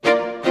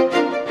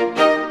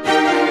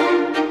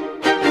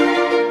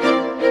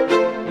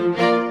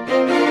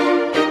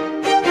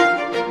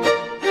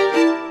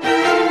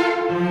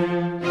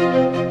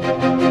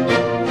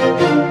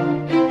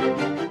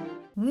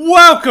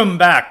Welcome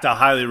back to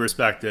Highly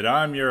Respected.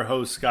 I'm your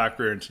host, Scott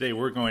Greer, and today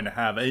we're going to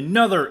have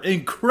another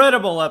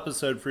incredible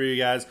episode for you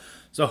guys.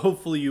 So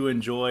hopefully you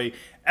enjoy.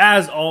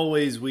 As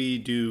always, we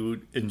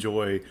do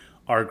enjoy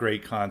our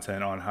great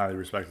content on Highly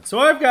Respected. So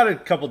I've got a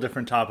couple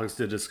different topics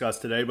to discuss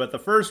today, but the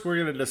first we're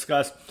going to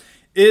discuss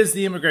is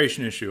the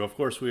immigration issue. Of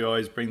course, we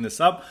always bring this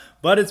up,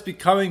 but it's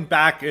becoming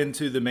back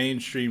into the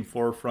mainstream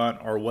forefront,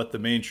 or what the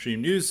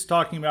mainstream news is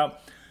talking about,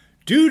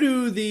 due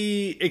to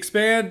the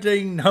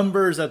expanding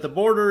numbers at the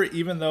border.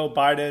 Even though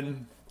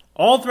Biden,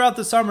 all throughout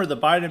the summer, the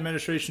Biden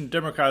administration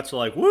Democrats are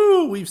like,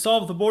 woo, we've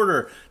solved the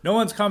border, no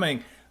one's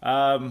coming.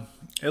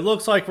 It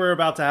looks like we're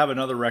about to have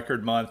another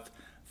record month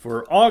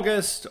for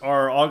August.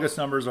 Our August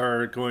numbers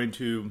are going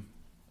to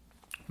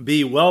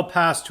be well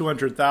past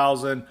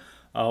 200,000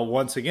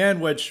 once again,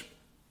 which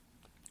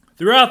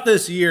throughout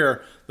this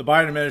year, the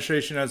Biden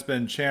administration has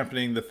been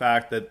championing the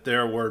fact that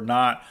there were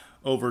not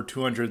over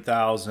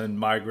 200,000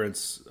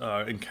 migrants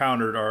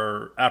encountered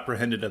or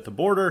apprehended at the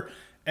border.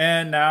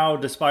 And now,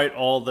 despite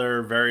all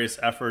their various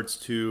efforts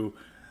to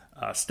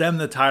stem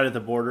the tide at the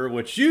border,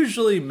 which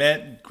usually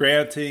meant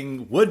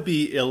granting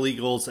would-be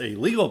illegals a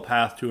legal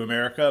path to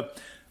America,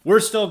 we're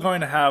still going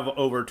to have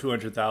over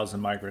 200,000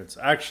 migrants.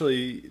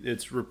 Actually,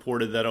 it's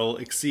reported that it'll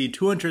exceed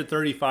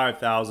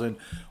 235,000,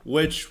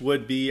 which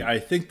would be, I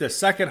think, the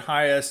second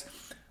highest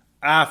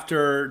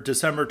after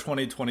December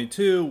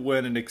 2022,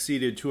 when it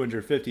exceeded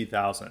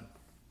 250,000.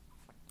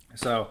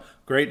 So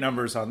great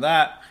numbers on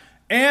that.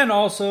 And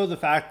also the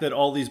fact that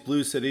all these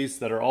blue cities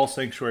that are all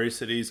sanctuary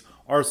cities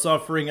are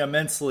suffering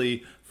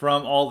immensely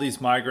from all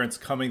these migrants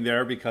coming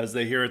there, because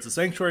they hear it's a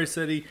sanctuary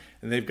city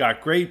and they've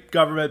got great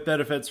government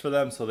benefits for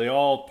them. So they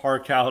all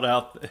park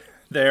out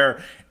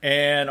there.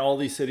 And all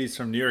these cities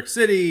from New York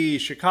City,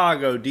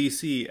 Chicago,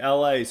 DC,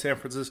 LA, San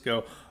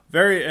Francisco,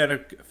 and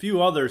a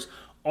few others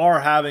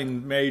are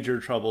having major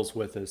troubles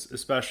with this,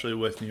 especially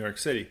with New York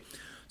City.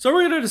 So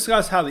we're going to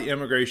discuss how the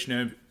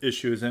immigration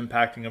issue is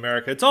impacting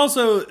America. It's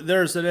also,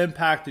 there's an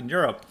impact in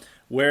Europe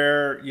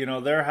where,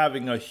 they're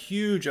having a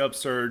huge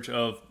upsurge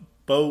of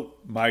boat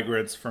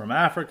migrants from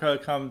Africa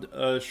come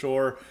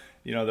ashore.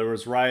 There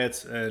was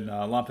riots in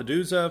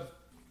Lampedusa,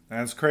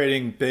 and it's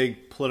creating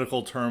big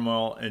political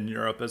turmoil in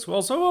Europe as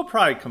well. So we'll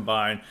probably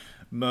combine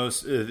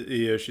most of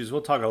the issues.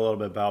 We'll talk a little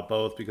bit about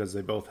both, because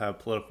they both have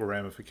political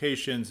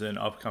ramifications in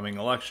upcoming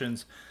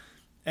elections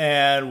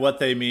and what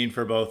they mean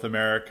for both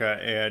America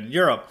and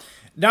Europe.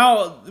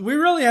 Now, we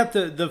really have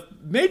to, the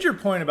major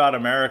point about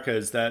America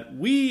is that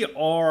we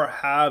are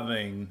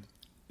having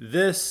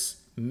this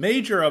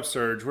major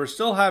upsurge. We're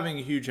still having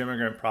a huge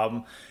immigrant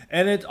problem.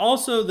 And it's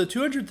also, the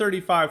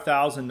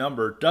 235,000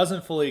 number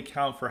doesn't fully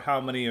account for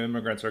how many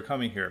immigrants are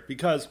coming here,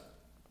 because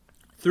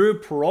through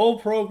parole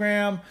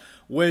program,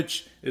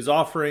 which is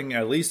offering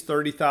at least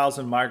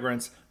 30,000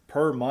 migrants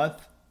per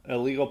month a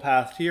legal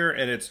path here,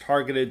 and it's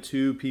targeted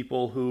to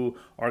people who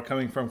are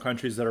coming from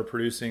countries that are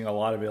producing a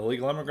lot of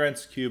illegal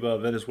immigrants: Cuba,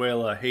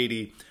 Venezuela,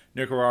 Haiti,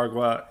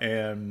 Nicaragua,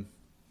 and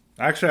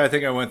actually I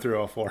think I went through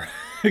all four.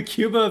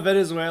 Cuba,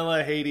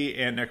 Venezuela, Haiti,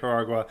 and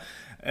Nicaragua,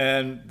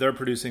 and they're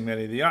producing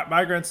many of the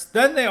migrants.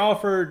 Then they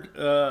offered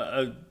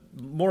a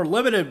more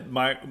limited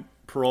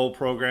parole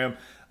program.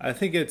 I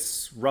think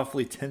it's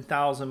roughly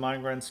 10,000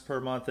 migrants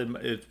per month, and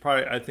it's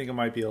probably, I think it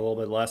might be a little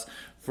bit less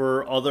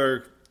for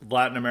other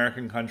Latin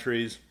American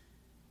countries.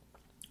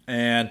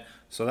 And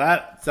so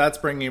that's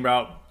bringing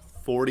about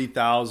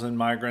 40,000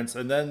 migrants.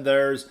 And then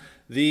there's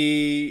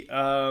the,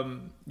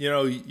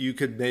 you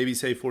could maybe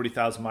say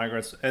 40,000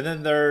 migrants. And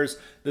then there's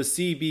the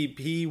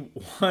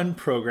CBP-1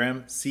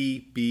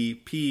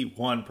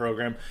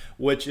 program,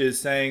 which is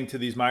saying to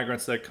these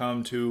migrants that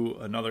come to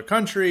another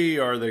country,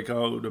 or they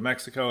go to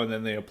Mexico and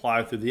then they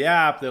apply through the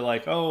app, they're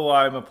like, oh,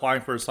 I'm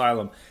applying for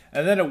asylum.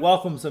 And then it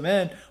welcomes them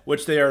in,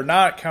 which they are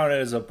not counted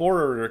as a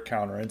border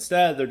counter.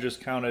 Instead, they're just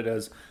counted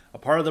as a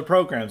part of the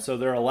program. So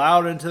they're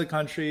allowed into the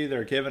country,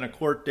 they're given a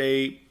court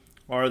date,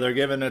 or they're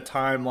given a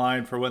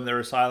timeline for when their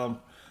asylum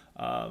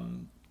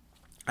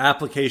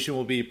application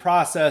will be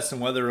processed and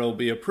whether it will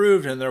be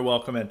approved, and they're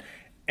welcome in.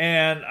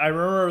 And I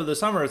remember the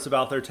summer,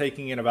 they're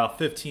taking in about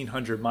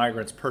 1,500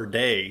 migrants per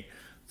day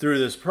through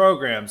this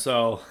program.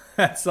 So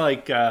that's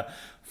like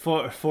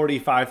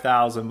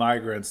 45,000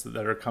 migrants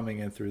that are coming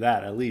in through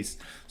that, at least.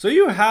 So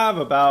you have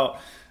about,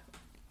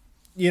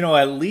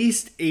 at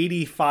least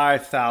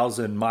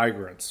 85,000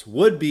 migrants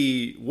would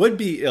be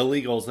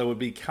illegals that would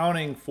be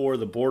counting for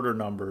the border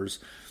numbers.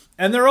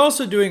 And they're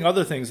also doing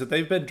other things, that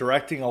they've been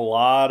directing a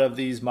lot of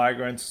these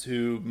migrants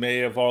who may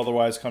have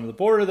otherwise come to the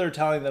border. They're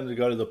telling them to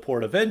go to the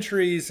port of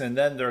entries, and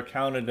then they're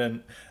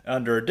counted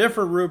under a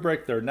different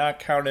rubric. They're not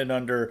counted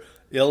under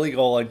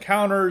illegal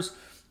encounters.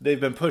 They've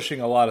been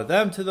pushing a lot of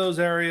them to those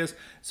areas.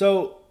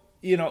 So,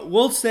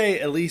 we'll say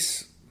at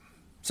least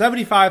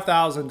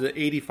 75,000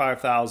 to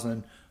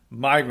 85,000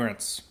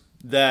 migrants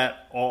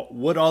that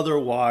would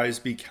otherwise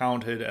be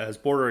counted as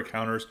border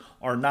encounters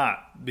are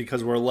not,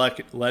 because we're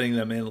letting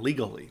them in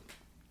legally.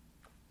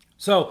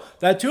 So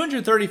that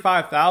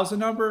 235,000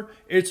 number,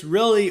 it's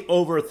really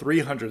over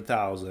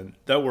 300,000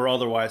 that we're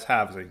otherwise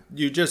having.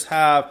 You just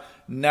have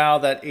now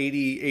that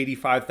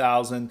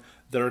 85,000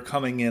 that are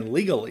coming in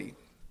legally.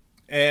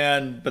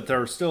 But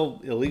there are still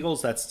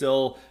illegals that's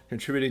still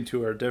contributing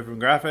to our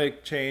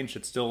demographic change.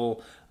 It's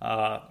still,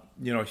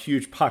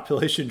 huge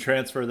population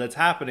transfer that's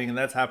happening, and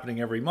that's happening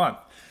every month.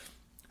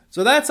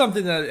 So that's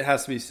something that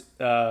has to be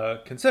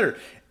considered.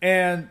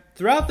 And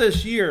throughout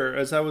this year,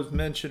 as I was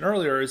mentioned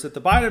earlier, is that the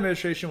Biden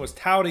administration was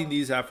touting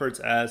these efforts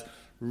as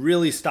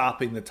really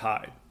stopping the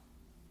tide.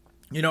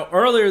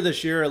 Earlier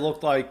this year, it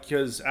looked like,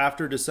 because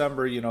after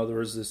December, there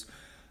was this,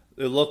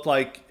 it looked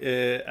like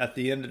at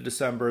the end of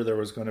December, there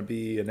was going to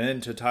be an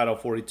end to Title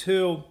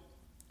 42.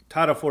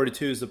 Title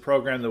 42 is the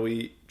program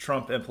that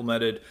Trump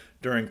implemented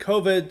during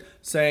COVID,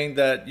 saying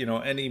that,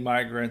 any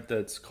migrant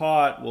that's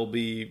caught will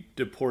be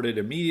deported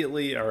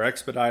immediately or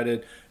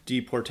expedited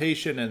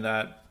deportation, and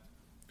that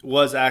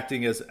was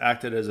acted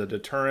as a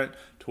deterrent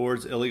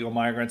towards illegal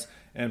migrants.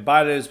 And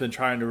Biden has been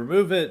trying to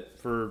remove it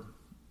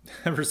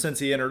ever since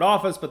he entered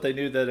office, but they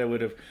knew that it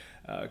would have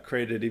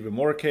created even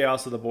more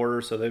chaos at the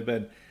border. So they've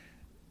been,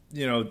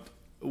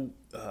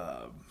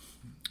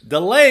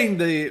 delaying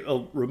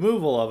the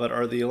removal of it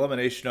or the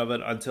elimination of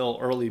it until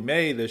early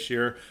May this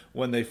year,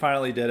 when they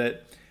finally did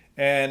it.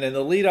 And in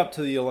the lead up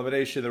to the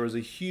elimination, there was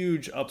a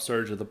huge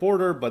upsurge at the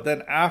border. But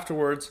then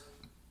afterwards,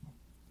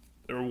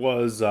 there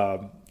was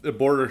the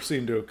border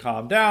seemed to have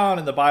calmed down,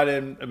 and the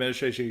Biden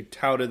administration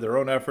touted their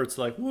own efforts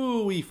like,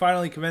 woo, we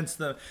finally convinced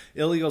the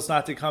illegals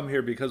not to come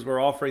here because we're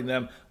offering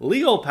them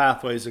legal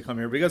pathways to come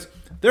here, because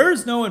there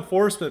is no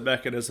enforcement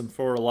mechanism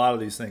for a lot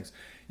of these things.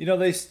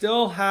 They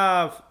still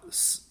have,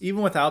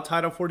 even without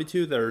Title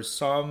 42, there's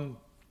some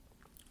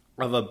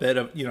of a bit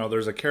of,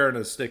 there's a carrot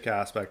and a stick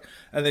aspect,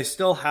 and they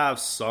still have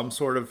some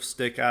sort of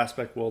stick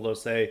aspect. Well, they'll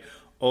say,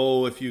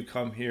 oh, if you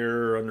come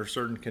here under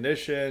certain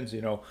conditions,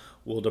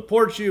 we'll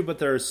deport you. But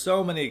there are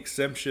so many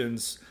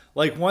exemptions.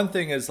 Like, one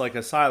thing is like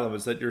asylum,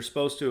 is that you're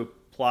supposed to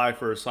apply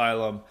for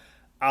asylum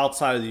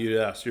outside of the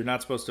U.S. You're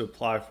not supposed to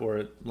apply for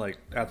it like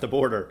at the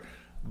border.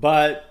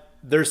 But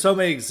there's so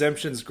many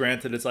exemptions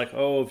granted. It's like,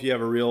 oh, if you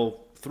have a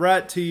real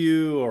threat to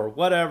you or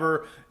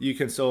whatever, you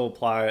can still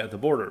apply at the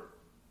border.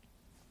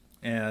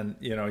 And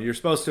you're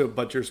supposed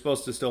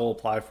to still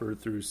apply through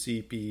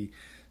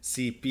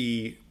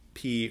CBP1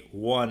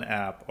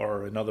 app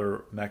or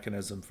another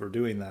mechanism for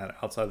doing that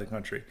outside the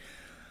country.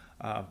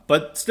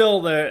 But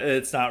still,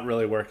 it's not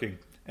really working.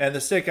 And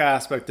the stick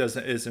aspect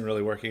isn't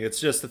really working.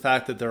 It's just the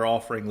fact that they're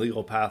offering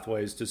legal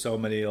pathways to so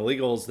many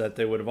illegals that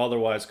they would have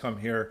otherwise come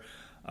here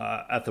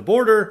at the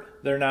border.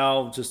 They're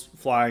now just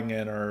flying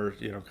in or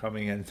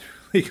coming in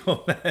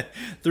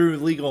through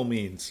legal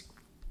means.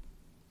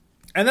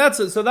 And that's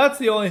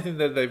the only thing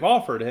that they've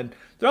offered. And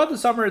throughout the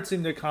summer, it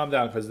seemed to calm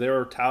down because they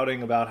were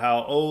touting about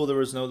how,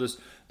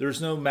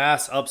 there's no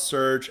mass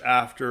upsurge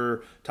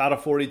after Title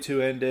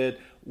 42 ended.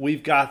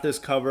 We've got this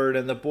covered,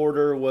 and the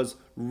border was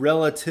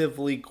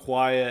relatively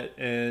quiet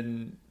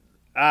in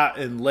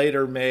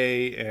later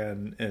May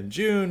and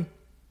June.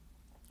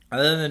 And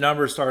then the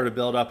numbers started to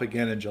build up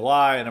again in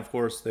July, and of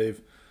course they've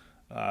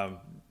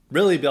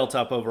really built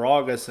up over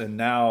August, and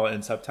now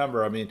in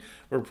September. I mean,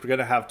 we're going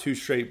to have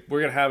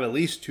at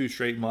least 2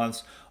 straight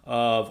months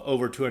of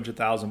over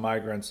 200,000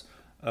 migrants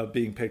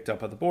being picked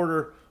up at the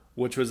border,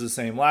 which was the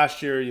same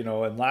last year.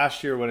 And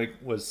last year when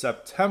it was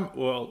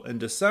in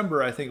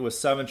December, I think it was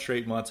 7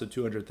 straight months of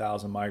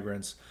 200,000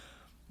 migrants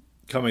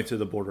coming to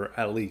the border,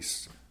 at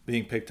least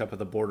being picked up at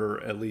the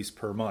border at least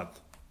per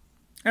month.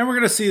 And we're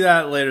going to see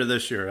that later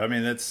this year. I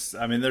mean,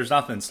 there's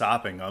nothing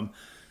stopping them.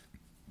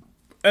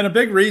 And a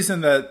big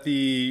reason that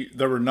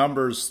there were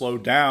numbers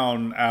slowed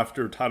down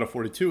after Title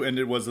 42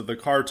 ended was that the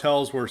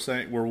cartels were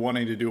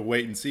wanting to do a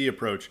wait and see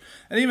approach.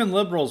 And even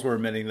liberals were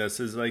admitting this,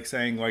 is like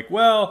saying like,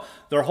 well,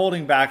 they're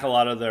holding back a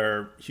lot of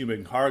their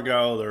human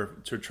cargo. They're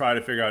to try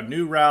to figure out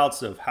new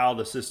routes of how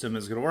the system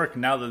is going to work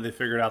now that they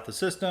figured out the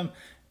system.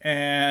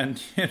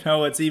 And,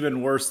 it's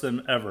even worse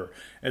than ever.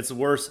 It's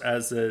worse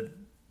as at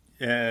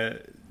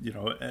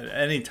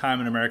any time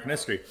in American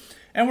history.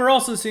 And we're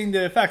also seeing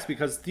the effects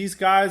because these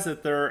guys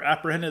that they're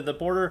apprehended at the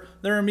border,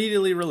 they're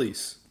immediately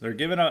released. They're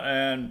given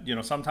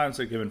sometimes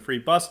they're given free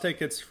bus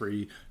tickets,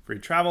 free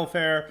travel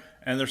fare,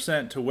 and they're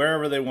sent to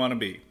wherever they want to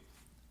be.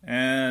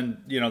 And,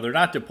 they're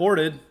not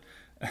deported.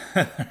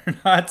 They're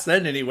not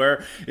sent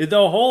anywhere.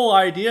 The whole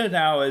idea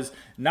now is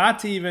not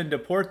to even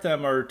deport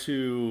them or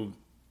to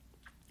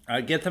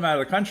get them out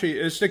of the country,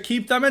 is to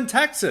keep them in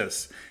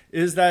Texas.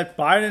 Is that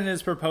Biden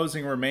is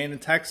proposing remain in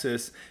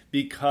Texas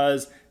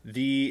because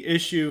the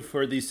issue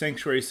for these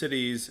sanctuary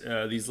cities,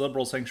 these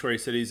liberal sanctuary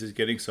cities, is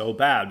getting so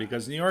bad.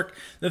 Because New York,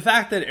 the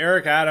fact that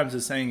Eric Adams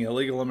is saying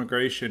illegal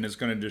immigration is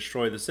going to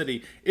destroy the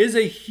city is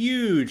a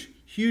huge,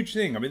 huge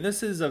thing. I mean,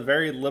 this is a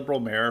very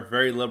liberal mayor,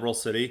 very liberal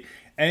city,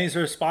 and he's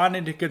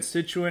responding to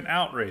constituent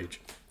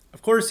outrage.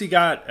 Of course, he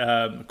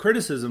got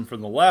criticism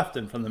from the left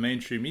and from the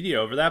mainstream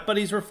media over that, but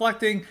he's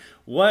reflecting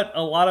what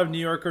a lot of New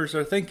Yorkers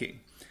are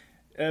thinking.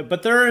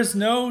 But there is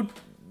no,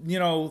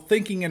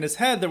 thinking in his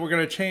head that we're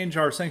going to change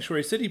our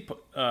sanctuary city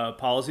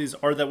policies,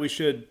 or that we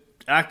should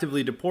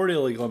actively deport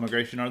illegal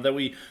immigration or that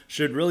we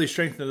should really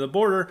strengthen the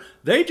border.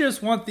 They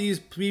just want these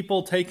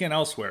people taken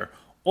elsewhere,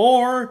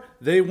 or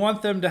they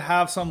want them to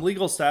have some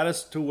legal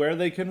status to where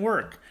they can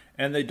work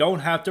and they don't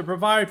have to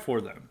provide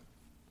for them.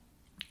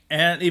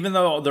 And even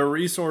though the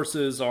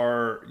resources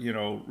are,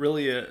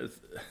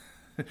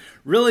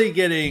 really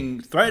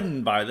getting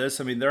threatened by this,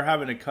 I mean, they're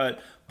having to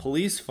cut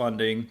police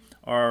funding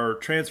or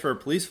transfer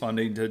police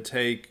funding to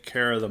take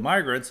care of the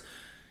migrants.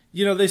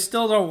 They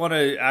still don't want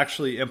to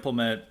actually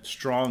implement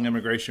strong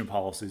immigration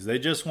policies. They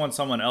just want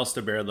someone else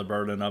to bear the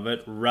burden of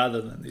it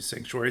rather than these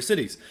sanctuary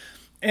cities.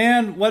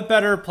 And what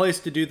better place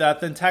to do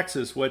that than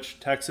Texas, which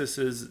Texas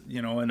is,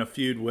 in a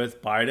feud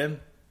with Biden.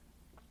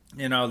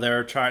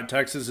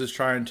 Texas is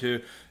trying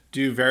to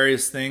do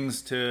various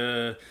things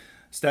to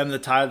stem the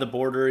tide of the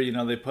border.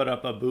 They put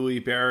up a buoy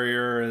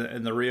barrier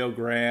in the Rio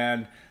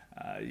Grande.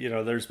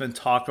 There's been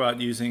talk about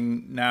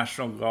using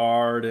National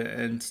Guard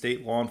and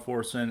state law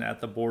enforcement at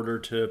the border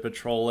to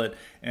patrol it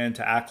and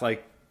to act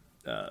like,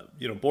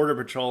 Border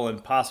Patrol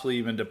and possibly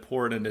even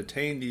deport and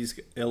detain these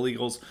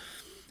illegals.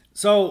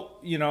 So,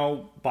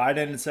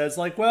 Biden says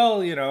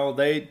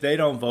they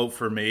don't vote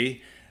for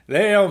me.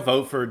 They don't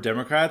vote for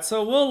Democrats.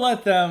 So we'll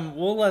let them,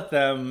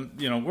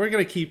 we're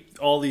going to keep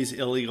all these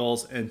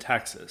illegals in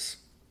Texas.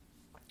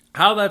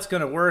 How that's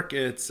going to work,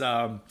 it's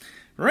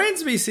remains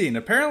to be seen.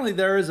 Apparently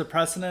there is a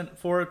precedent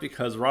for it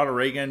because Ronald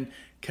Reagan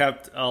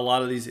kept a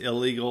lot of these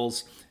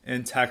illegals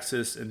in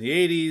Texas in the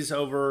 80s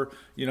over,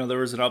 there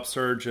was an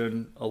upsurge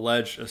in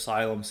alleged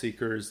asylum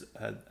seekers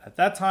at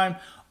that time.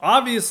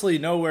 Obviously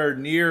nowhere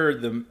near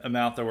the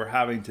amount that we're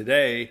having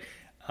today.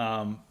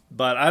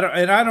 But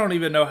I don't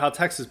even know how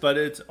Texas, but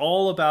it's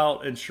all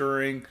about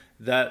ensuring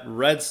that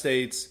red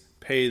states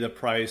pay the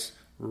price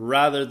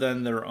rather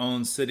than their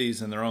own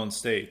cities and their own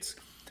states.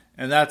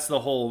 And that's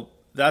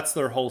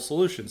their whole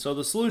solution. So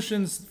the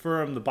solutions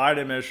from the Biden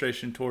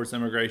administration towards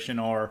immigration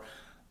are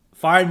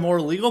find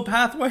more legal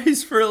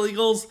pathways for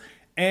illegals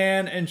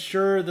and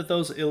ensure that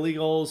those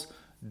illegals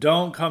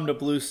don't come to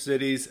blue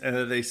cities and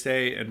that they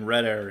stay in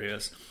red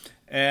areas.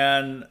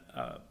 And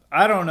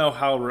I don't know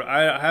how.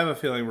 I have a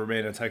feeling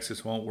Remain in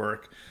Texas won't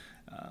work.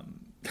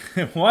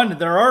 One,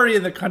 they're already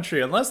in the country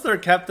unless they're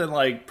kept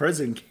in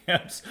prison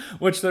camps,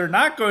 which they're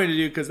not going to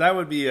do because that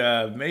would be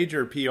a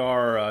major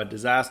PR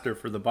disaster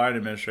for the Biden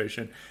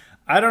administration.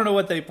 I don't know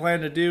what they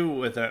plan to do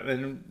with it.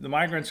 And the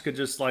migrants could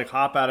just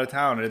hop out of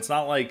town. And it's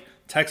not like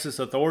Texas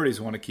authorities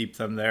want to keep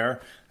them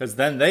there because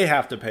then they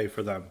have to pay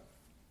for them.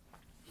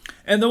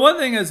 And the one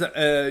thing is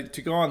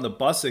to go on the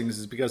busings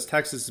is because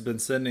Texas has been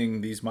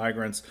sending these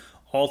migrants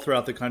all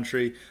throughout the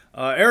country.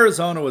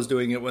 Arizona was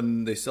doing it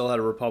when they still had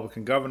a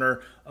Republican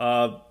governor.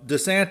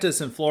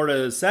 DeSantis in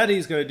Florida said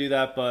he's going to do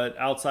that, but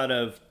outside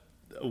of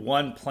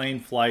one plane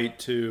flight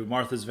to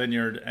Martha's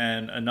Vineyard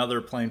and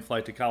another plane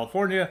flight to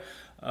California,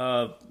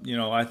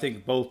 I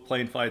think both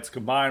plane flights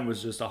combined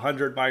was just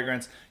 100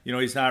 migrants.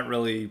 He's not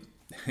really...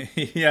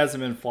 he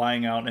hasn't been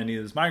flying out any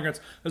of his migrants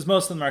because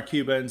most of them are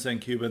Cubans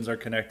and Cubans are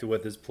connected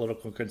with his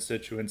political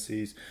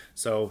constituencies.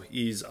 So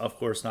he's, of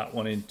course, not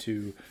wanting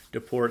to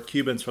deport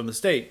Cubans from the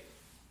state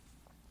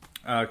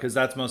because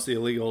that's most of the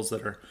illegals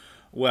that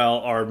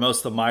are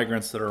most of the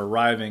migrants that are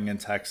arriving in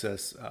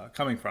Texas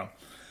coming from.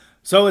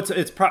 So it's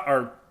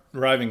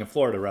arriving in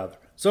Florida, rather.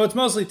 So it's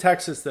mostly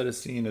Texas that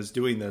is seen as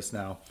doing this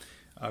now.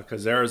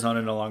 Because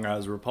Arizona no longer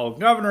has a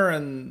Republican governor,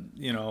 and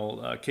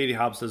Katie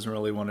Hobbs doesn't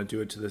really want to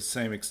do it to the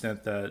same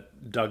extent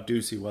that Doug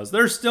Ducey was.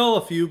 There's still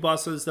a few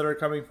buses that are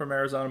coming from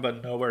Arizona,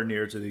 but nowhere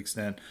near to the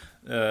extent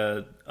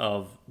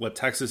of what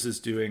Texas is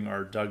doing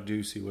or Doug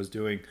Ducey was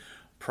doing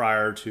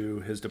prior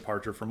to his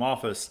departure from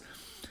office.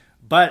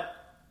 But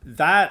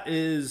that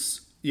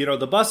is,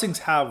 the busings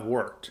have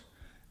worked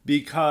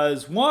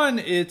because one,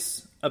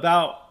 it's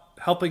about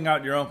helping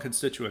out your own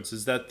constituents.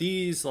 Is that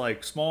these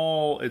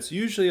it's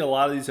usually a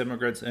lot of these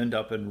immigrants end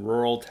up in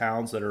rural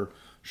towns that are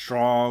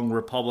strong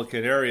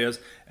Republican areas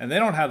and they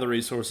don't have the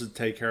resources to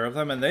take care of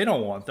them and they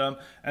don't want them.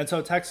 And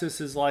so Texas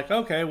is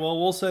okay, well,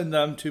 we'll send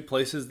them to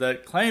places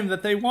that claim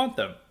that they want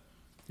them.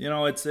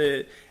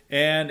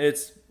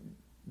 It's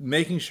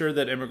making sure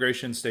that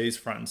immigration stays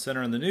front and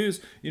center in the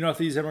news. If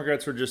these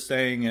immigrants were just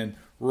staying in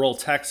rural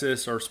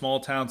Texas or small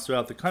towns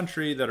throughout the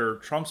country that are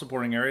Trump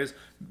supporting areas,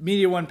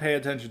 media wouldn't pay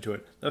attention to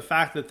it. The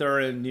fact that they're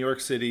in New York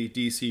City,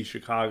 DC,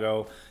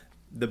 Chicago,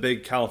 the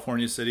big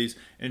California cities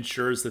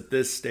ensures that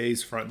this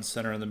stays front and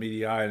center in the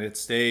media and it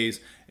stays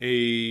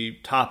a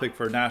topic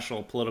for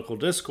national political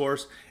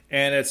discourse.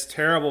 And it's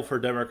terrible for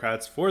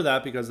Democrats for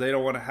that because they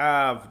don't want to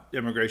have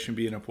immigration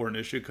be an important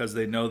issue because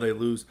they know they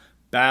lose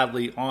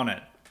badly on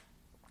it.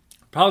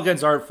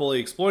 Republicans aren't fully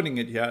exploiting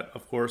it yet,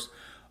 of course,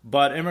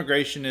 but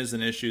immigration is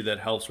an issue that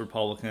helps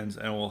Republicans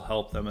and will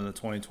help them in the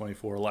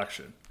 2024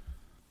 election.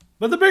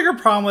 But the bigger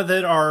problem with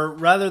it are,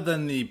 rather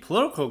than the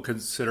political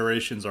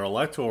considerations or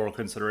electoral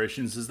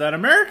considerations, is that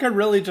America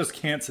really just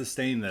can't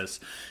sustain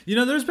this.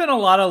 There's been a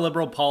lot of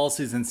liberal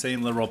policies,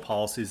 insane liberal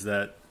policies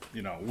that,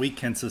 we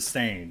can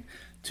sustain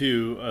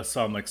to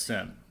some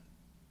extent.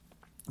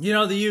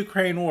 The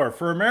Ukraine war.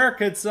 For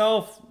America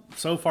itself,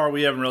 so far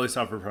we haven't really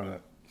suffered from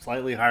it.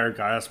 slightly higher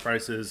gas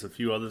prices, a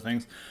few other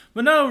things,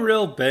 but no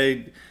real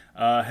big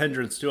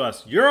hindrance to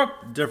us.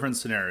 Europe, different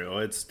scenario.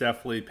 It's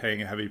definitely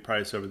paying a heavy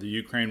price over the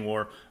Ukraine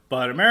war,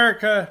 but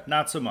America,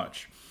 not so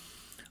much.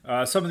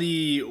 Some of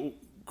the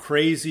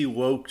crazy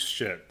woke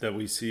shit that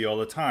we see all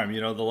the time, the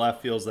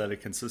left feels that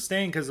it can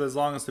sustain because as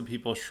long as the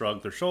people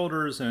shrug their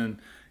shoulders and,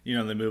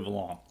 they move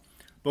along.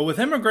 But with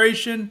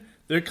immigration,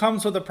 there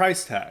comes with a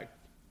price tag.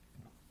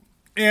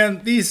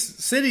 And these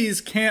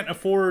cities can't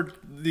afford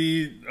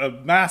the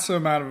massive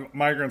amount of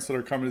migrants that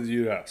are coming to the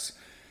U.S.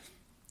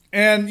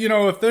 And,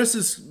 if this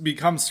has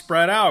become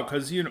spread out,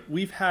 because,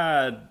 we've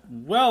had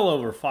well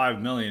over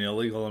 5 million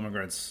illegal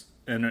immigrants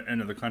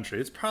into the country.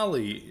 It's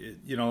probably,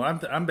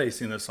 I'm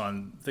basing this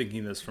on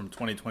thinking this from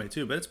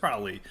 2022, but it's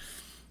probably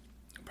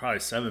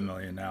 7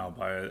 million now.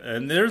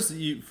 And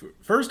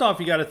first off,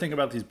 you got to think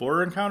about these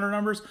border encounter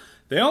numbers.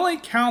 They only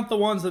count the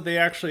ones that they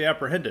actually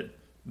apprehended.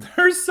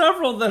 There's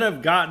several that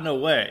have gotten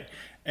away.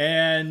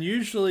 And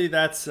usually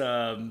that's,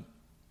 for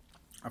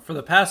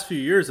the past few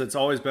years, it's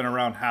always been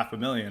around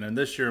 500,000. And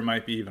this year it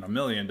might be even 1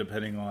 million,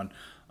 depending on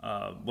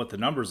what the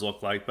numbers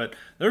look like. But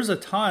there's a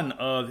ton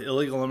of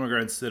illegal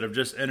immigrants that have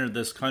just entered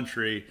this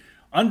country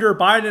under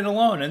Biden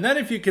alone. And then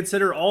if you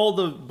consider all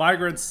the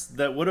migrants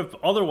that would have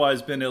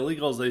otherwise been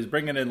illegals that he's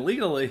bringing in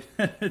legally,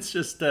 it's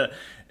just,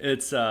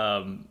 it's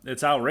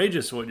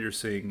outrageous what you're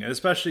seeing.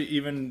 Especially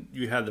even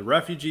you had the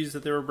refugees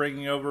that they were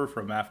bringing over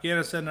from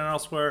Afghanistan and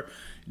elsewhere.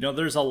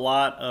 There's a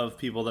lot of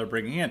people they're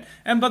bringing in.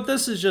 But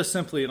this is just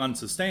simply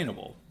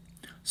unsustainable.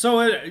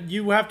 So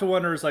you have to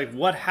wonder,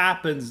 what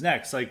happens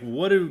next?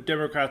 What do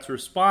Democrats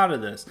respond to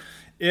this?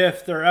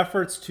 If their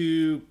efforts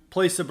to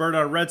place the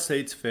burden on red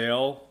states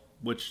fail,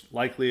 which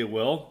likely it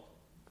will,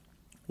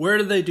 where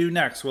do they do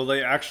next? Will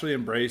they actually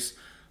embrace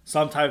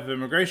some type of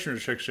immigration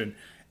restriction?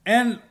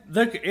 And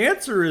the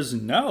answer is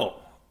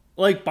no.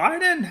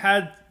 Biden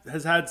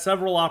has had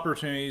several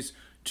opportunities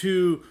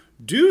to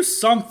do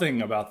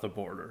something about the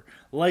border,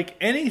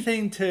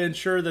 anything to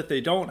ensure that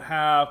they don't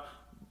have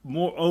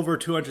over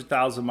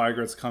 200,000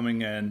 migrants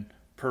coming in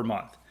per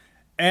month.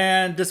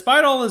 And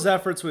despite all his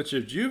efforts, which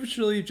have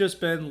usually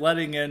just been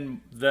letting in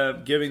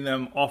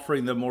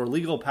offering them more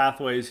legal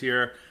pathways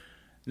here,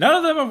 none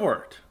of them have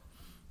worked.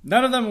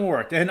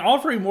 And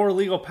offering more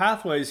legal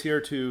pathways here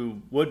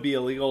to would-be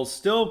illegals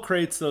still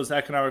creates those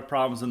economic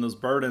problems and those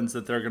burdens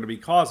that they're going to be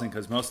causing,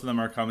 because most of them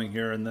are coming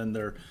here and then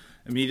they're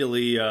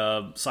immediately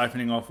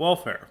siphoning off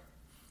welfare.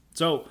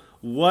 So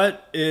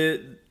what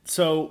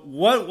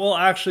will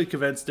actually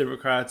convince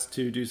Democrats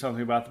to do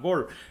something about the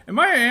border? And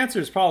my answer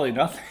is probably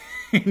nothing.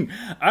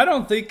 I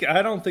don't think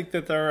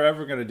that they're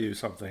ever going to do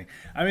something.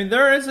 I mean,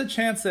 there is a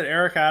chance that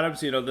Eric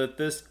Adams, that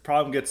this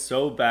problem gets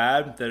so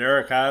bad that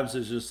Eric Adams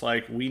is just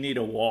we need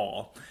a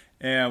wall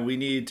and we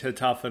need to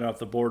toughen up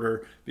the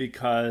border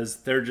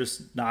because they're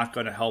just not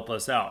going to help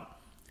us out.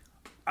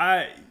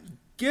 I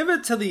give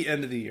it to the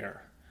end of the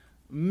year.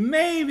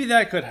 Maybe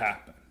that could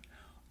happen.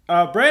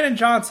 Brandon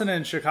Johnson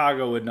in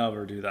Chicago would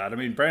never do that. I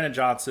mean, Brandon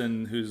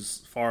Johnson,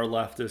 who's far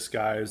leftist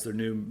guy, is the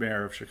new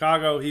mayor of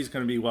Chicago. He's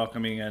going to be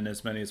welcoming in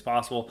as many as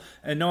possible.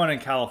 And no one in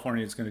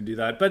California is going to do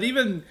that. But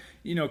even,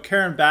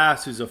 Karen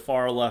Bass, who's a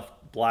far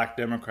left black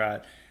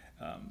Democrat,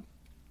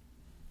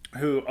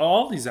 who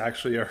all these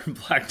actually are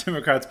black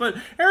Democrats. But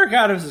Eric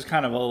Adams is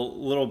kind of a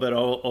little bit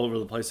all over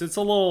the place. It's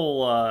a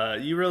little,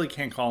 you really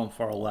can't call him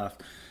far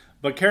left.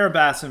 But Karen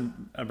Bass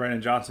and Brandon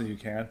Johnson, you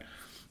can.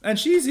 And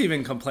she's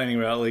even complaining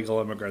about illegal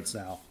immigrants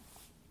now.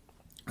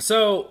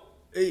 So,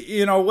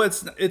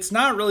 it's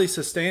not really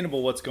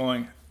sustainable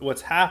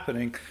what's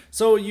happening.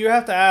 So you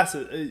have to ask,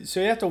 so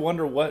you have to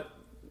wonder what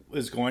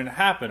is going to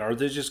happen. Are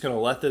they just going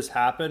to let this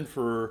happen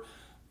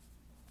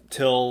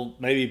till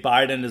maybe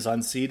Biden is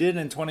unseated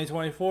in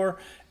 2024?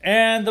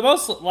 And the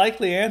most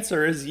likely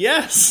answer is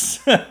yes.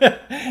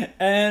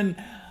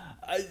 And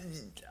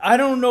I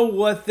don't know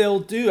what they'll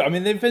do. I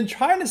mean, they've been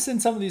trying to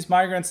send some of these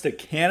migrants to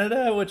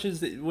Canada, which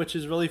is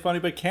really funny.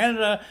 But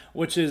Canada,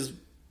 which is,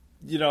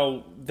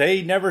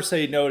 they never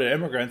say no to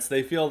immigrants.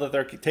 They feel that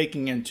they're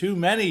taking in too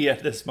many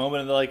at this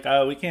moment. And they're like,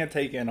 oh, we can't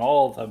take in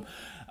all of them.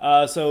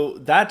 So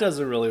that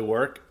doesn't really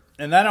work.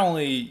 And that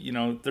only,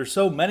 there's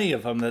so many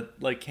of them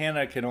that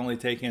Canada can only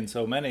take in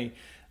so many.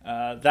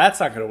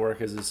 That's not going to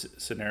work as a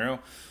scenario.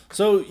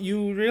 So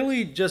you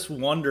really just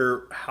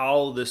wonder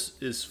how this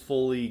is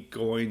fully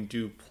going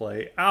to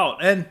play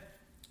out. And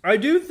I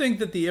do think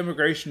that the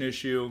immigration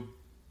issue,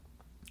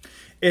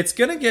 it's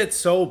going to get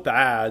so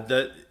bad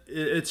that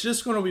it's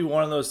just going to be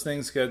one of those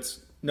things that's,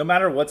 no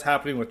matter what's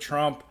happening with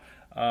Trump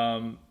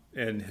and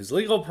his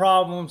legal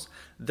problems,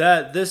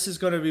 that this is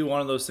going to be one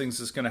of those things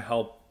that's going to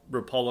help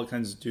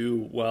Republicans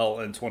do well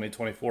in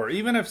 2024.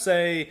 Even if,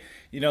 say,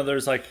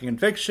 there's a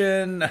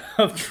conviction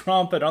of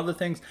Trump and other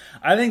things,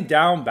 I think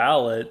down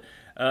ballot,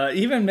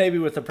 even maybe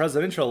with the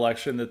presidential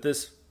election, that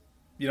this,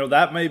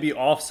 that may be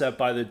offset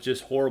by the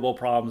just horrible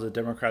problems that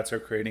Democrats are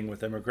creating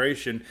with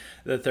immigration,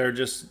 that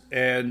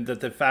and that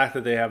the fact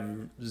that they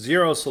have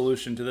zero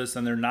solution to this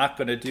and they're not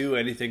going to do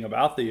anything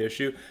about the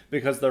issue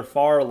because they're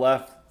far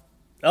left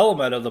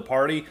element of the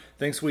party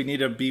thinks we need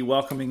to be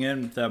welcoming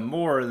in them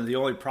more. And the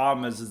only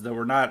problem is that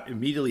we're not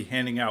immediately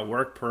handing out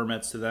work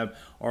permits to them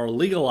or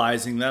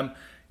legalizing them.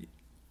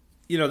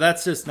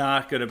 That's just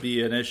not going to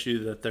be an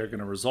issue that they're going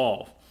to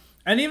resolve.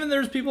 And even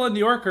there's people in New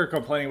York who are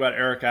complaining about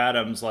Eric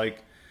Adams.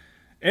 Like,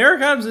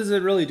 Eric Adams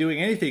isn't really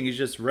doing anything. He's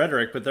just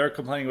rhetoric, but they're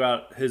complaining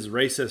about his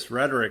racist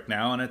rhetoric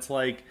now. And it's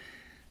like,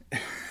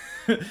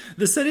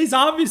 the city's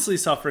obviously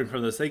suffering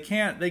from this. They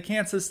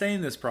can't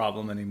sustain this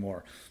problem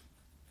anymore.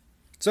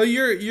 So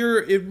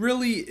it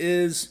really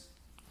is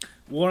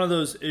one of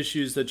those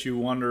issues that you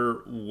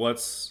wonder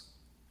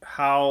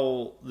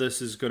how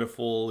this is going to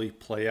fully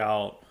play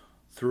out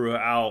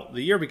throughout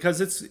the year, because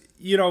it's,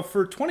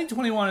 for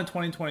 2021 and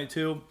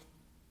 2022,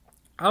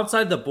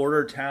 outside the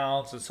border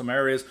towns and some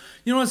areas,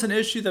 it's an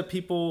issue that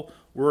people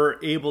were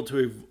able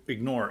to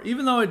ignore.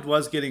 Even though it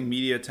was getting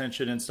media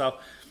attention and stuff,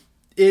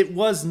 it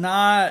was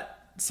not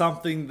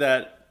something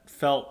that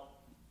felt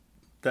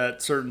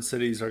that certain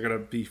cities are going to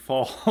be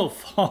fall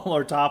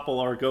or topple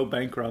or go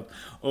bankrupt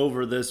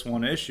over this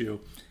one issue.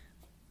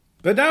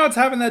 But now it's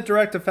having that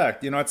direct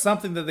effect. It's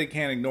something that they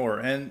can't ignore.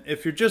 And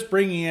if you're just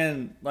bringing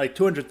in like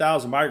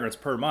 200,000 migrants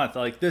per month,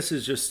 like, this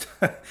is just,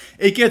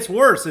 it gets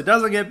worse. It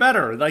doesn't get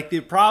better. Like, the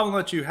problem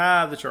that you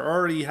have that you're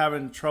already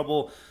having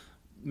trouble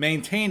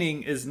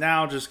maintaining is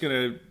now just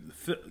going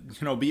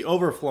to, be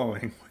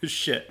overflowing with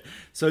shit.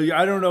 So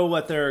I don't know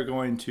what they're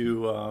going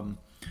to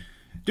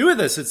do with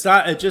this. It's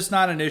just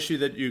not an issue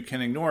that you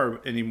can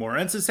ignore anymore.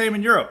 And it's the same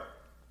in Europe.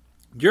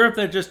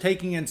 They're just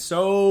taking in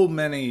so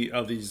many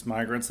of these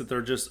migrants that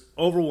they're just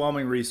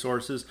overwhelming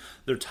resources.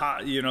 They're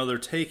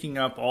taking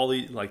up all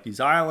these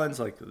islands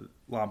like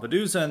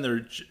Lampedusa and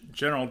their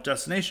general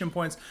destination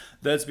points.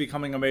 That's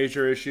becoming a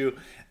major issue.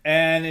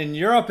 And in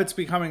Europe, it's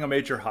becoming a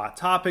major hot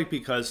topic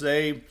because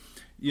the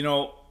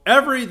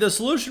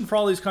solution for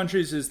all these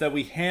countries is that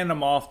we hand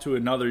them off to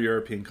another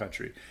European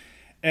country.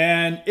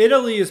 And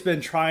Italy has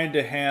been trying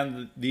to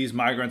hand these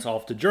migrants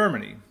off to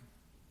Germany.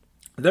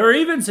 They're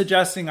even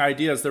suggesting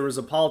ideas. There was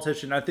a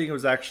politician, I think it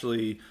was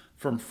actually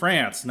from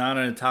France, not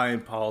an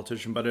Italian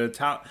politician, but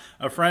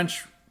a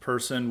French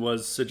person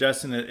was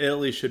suggesting that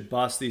Italy should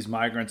bus these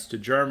migrants to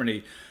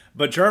Germany.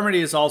 But Germany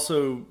is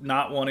also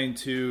not wanting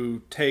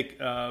to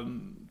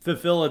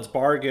fulfill its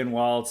bargain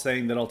while it's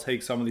saying that it'll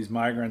take some of these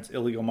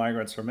illegal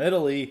migrants from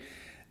Italy.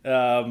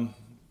 They're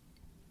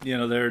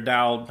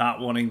now not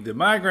wanting the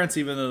migrants,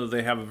 even though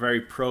they have a very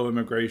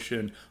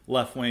pro-immigration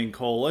left-wing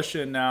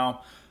coalition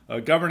now. A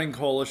governing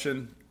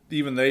coalition,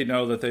 even they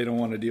know that they don't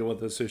want to deal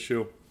with this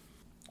issue.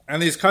 And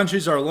these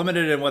countries are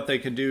limited in what they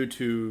can do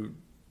to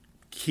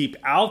keep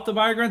out the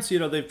migrants.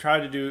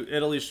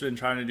 Italy's been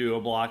trying to do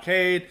a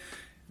blockade.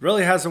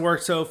 Really hasn't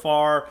worked so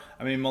far.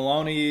 I mean,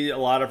 Meloni, a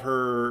lot of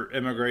her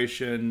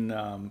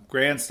immigration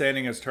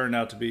grandstanding has turned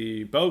out to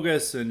be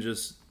bogus and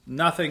just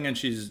nothing. And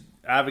she's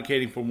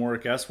advocating for more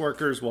guest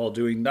workers while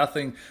doing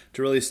nothing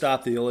to really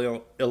stop the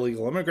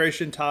illegal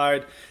immigration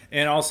tide.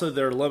 And also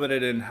they're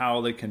limited in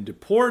how they can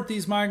deport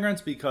these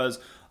migrants because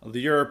of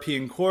the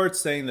European courts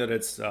saying that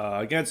it's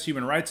against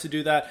human rights to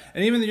do that.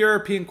 And even the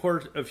European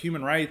Court of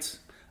Human Rights,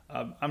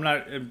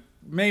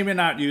 maybe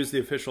not use the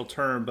official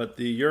term, but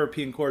the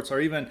European courts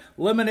are even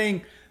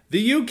limiting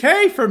the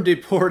UK from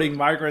deporting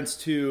migrants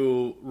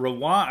to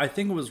Rwanda. I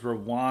think it was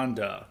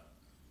Rwanda.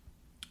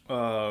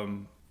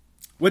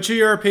 Which a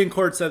European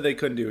court said they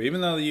couldn't do.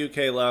 Even though the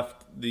UK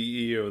left the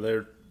EU,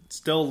 they're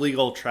still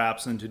legal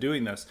traps into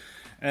doing this.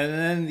 And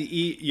then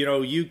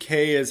the UK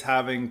is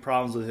having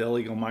problems with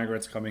illegal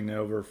migrants coming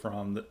over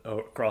from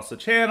across the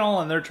channel,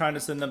 and they're trying to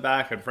send them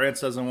back, and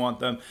France doesn't want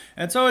them.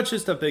 And so it's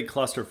just a big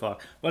clusterfuck.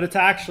 But it's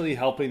actually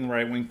helping the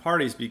right-wing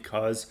parties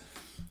because,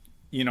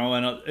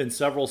 in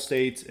several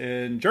states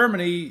in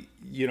Germany,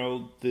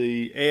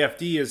 the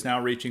AfD is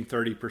now reaching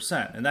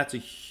 30%. And that's a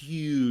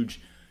huge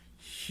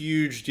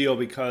deal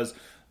because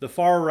the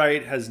far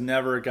right has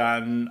never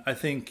gotten, I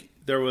think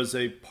there was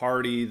a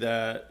party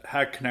that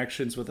had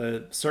connections with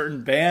a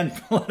certain banned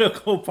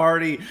political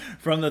party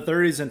from the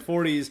 30s and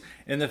 40s.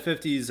 In the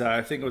 50s,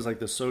 I think it was like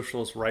the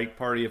Socialist Right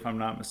Party, if I'm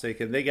not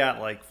mistaken. They got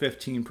like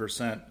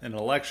 15% in an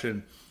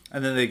election,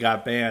 and then they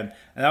got banned.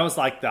 And that was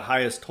like the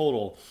highest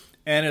total.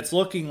 And it's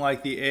looking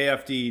like the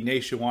AfD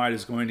nationwide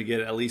is going to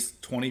get at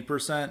least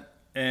 20%.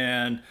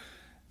 And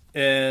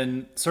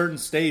in certain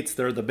states,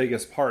 they're the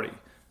biggest party.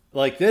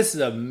 Like, this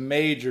is a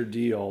major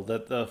deal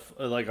that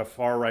a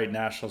far-right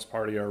nationalist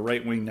party or a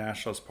right-wing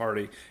nationalist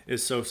party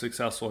is so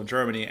successful in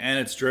Germany. And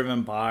it's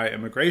driven by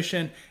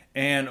immigration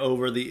and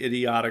over the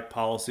idiotic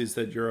policies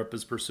that Europe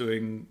is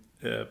pursuing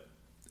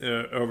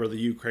over the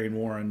Ukraine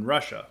war and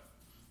Russia.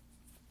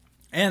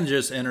 And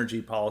just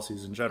energy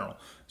policies in general.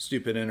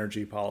 Stupid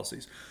energy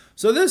policies.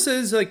 So this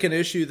is like an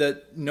issue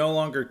that no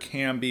longer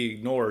can be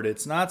ignored.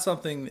 It's not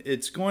something,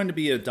 it's going to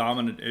be a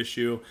dominant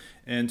issue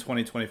in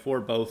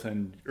 2024, both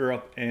in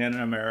Europe and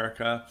in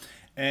America.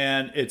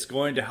 And it's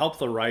going to help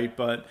the right,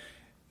 but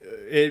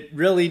it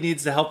really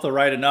needs to help the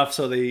right enough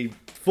so they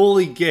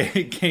fully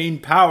gain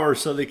power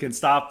so they can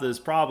stop this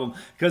problem,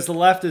 because the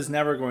left is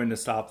never going to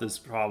stop this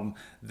problem.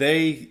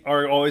 They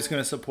are always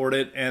going to support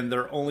it, and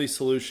their only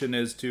solution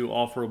is to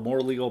offer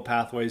more legal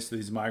pathways to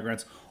these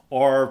migrants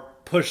or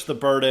push the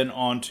burden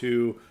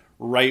onto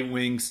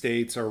right-wing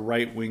states or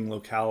right-wing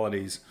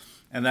localities.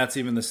 And that's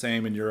even the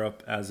same in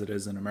Europe as it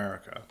is in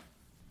America.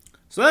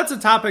 So that's a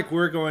topic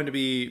we're going to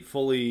be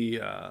fully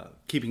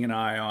keeping an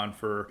eye on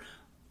for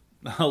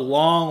a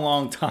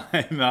long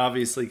time,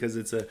 obviously, because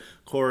it's a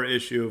core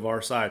issue of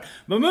our side.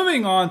 But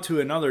moving on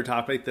to another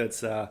topic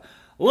that's a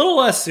little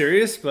less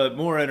serious, but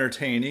more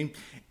entertaining.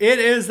 It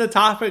is the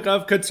topic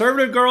of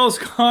conservative girls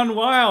gone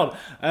wild.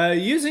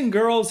 Using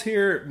girls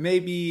here may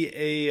be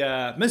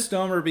a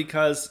misnomer,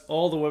 because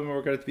all the women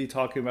we're going to be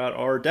talking about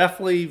are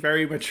definitely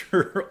very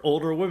mature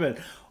older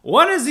women.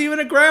 One is even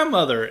a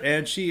grandmother,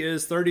 and she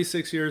is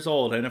 36 years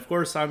old. And of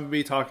course, I'm going to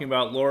be talking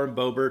about Lauren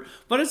Boebert.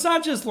 But it's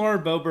not just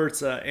Lauren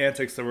Boebert's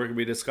antics that we're going to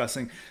be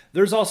discussing.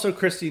 There's also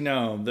Kristi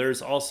Noem.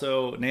 There's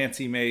also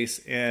Nancy Mace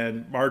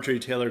and Marjorie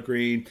Taylor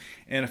Greene,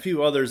 and a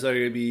few others that are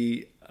going to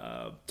be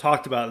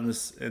talked about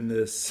in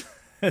this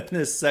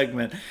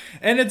segment.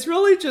 And it's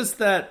really just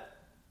that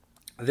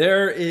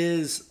there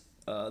is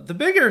the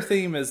bigger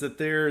theme is that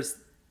there's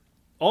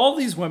all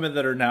these women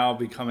that are now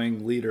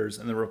becoming leaders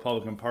in the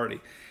Republican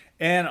Party.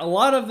 And a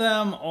lot of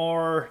them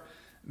are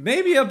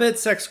maybe a bit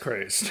sex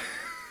crazed,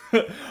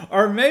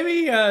 or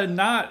maybe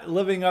not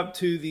living up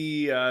to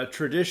the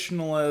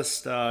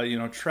traditionalist,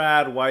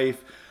 trad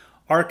wife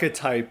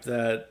archetype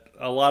that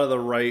a lot of the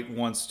right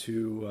wants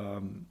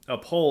to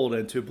uphold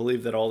and to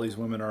believe that all these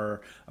women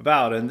are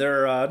about. And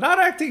they're not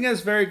acting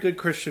as very good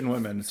Christian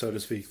women, so to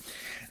speak.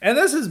 And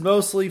this is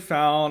mostly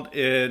found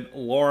in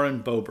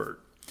Lauren Boebert.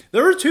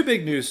 There were two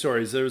big news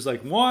stories. There was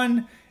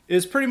one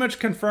is pretty much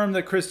confirmed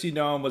that Kristi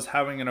Noem was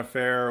having an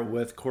affair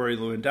with Corey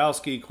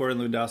Lewandowski. Corey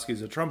Lewandowski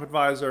is a Trump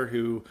advisor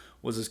who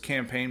was his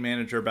campaign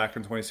manager back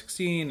in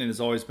 2016 and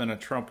has always been a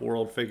Trump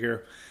world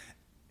figure.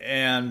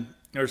 And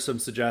there's some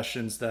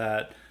suggestions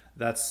that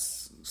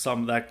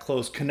that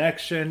close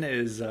connection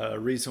is a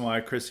reason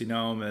why Kristi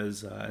Noem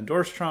has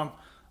endorsed Trump.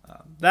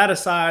 That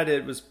aside,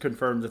 it was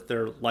confirmed that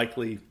they're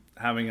likely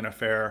having an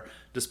affair,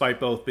 despite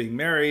both being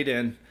married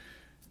and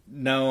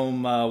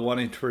Noem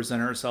wanting to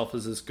present herself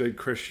as this good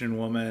Christian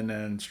woman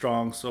and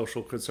strong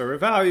social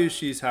conservative values.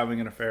 She's having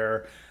an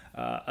affair,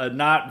 a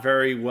not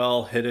very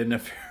well hidden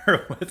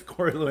affair with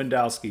Corey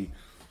Lewandowski.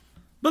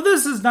 But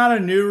this is not a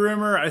new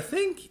rumor. I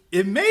think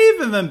it may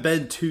have even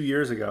been 2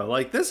 years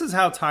ago. This is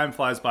how time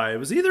flies by. It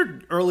was either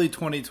early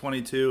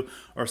 2022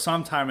 or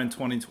sometime in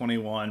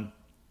 2021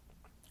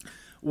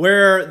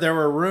 where there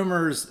were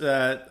rumors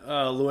that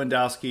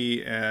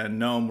Lewandowski and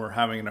Noem were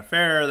having an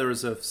affair. There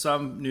was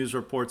some news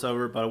reports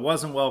over it, but it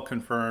wasn't well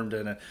confirmed,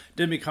 and it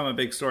didn't become a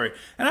big story.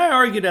 And I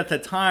argued at the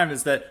time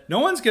is that no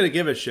one's going to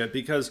give a shit,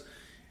 because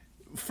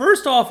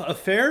first off,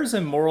 affairs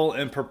and moral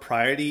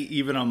impropriety,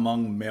 even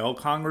among male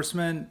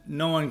congressmen,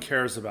 no one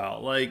cares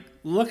about.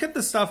 Look at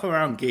the stuff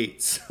around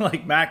Gates,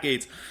 Matt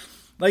Gates.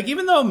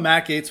 Even though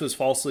Matt Gates was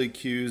falsely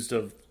accused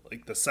of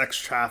the sex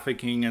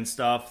trafficking and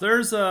stuff,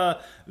 there's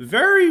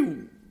there's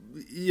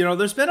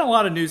been a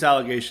lot of news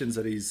allegations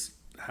that he's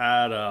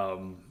had a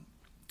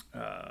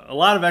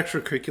lot of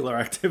extracurricular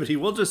activity.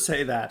 We'll just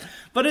say that,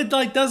 but it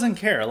doesn't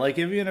care.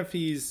 Even if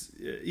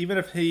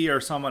he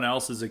or someone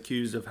else is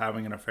accused of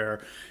having an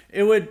affair,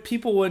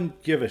 people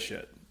wouldn't give a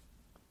shit.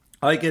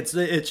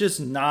 It's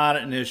just not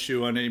an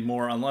issue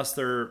anymore unless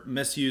they're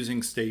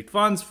misusing state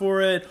funds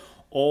for it,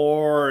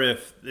 or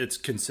if it's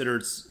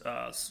considered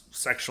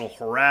sexual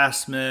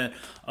harassment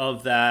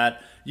of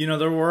that.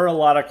 There were a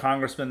lot of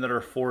congressmen that are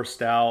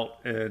forced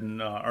out, and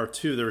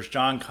there's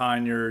John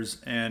Conyers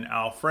and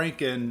Al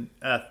Franken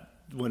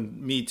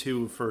when Me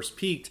Too first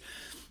peaked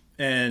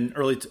in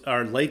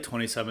late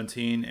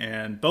 2017,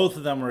 and both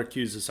of them were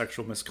accused of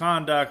sexual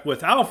misconduct.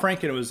 With Al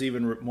Franken, it was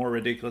even more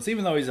ridiculous.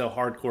 Even though he's a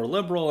hardcore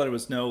liberal and it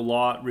was no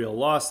real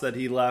loss that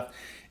he left,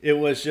 it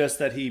was just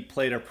that he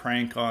played a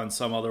prank on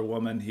some other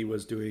woman he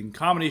was doing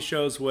comedy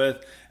shows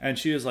with, and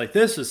she was like,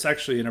 "This is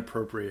sexually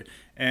inappropriate."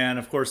 And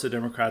of course, the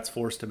Democrats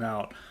forced him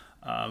out.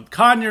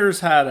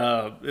 Conyers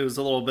it was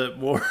a little bit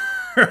more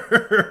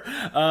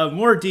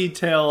more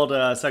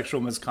detailed sexual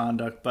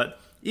misconduct,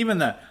 but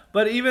even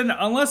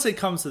unless it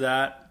comes to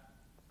that,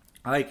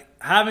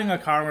 having a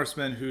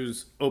congressman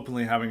who's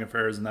openly having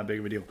affairs isn't that big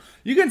of a deal.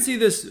 You can see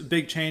this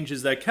big change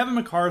is that Kevin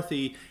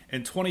McCarthy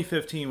in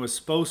 2015 was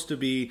supposed to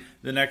be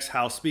the next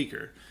House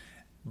Speaker.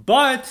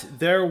 But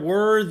there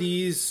were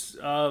these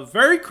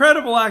very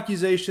credible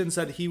accusations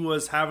that he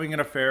was having an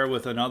affair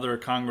with another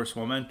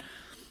congresswoman.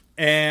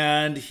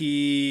 And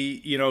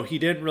he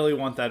didn't really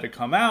want that to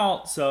come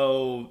out.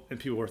 And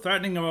people were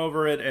threatening him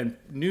over it, and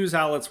news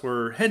outlets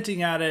were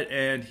hinting at it,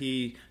 and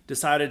he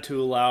decided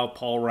to allow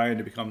Paul Ryan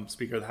to become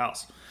Speaker of the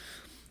House.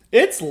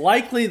 It's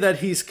likely that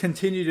he's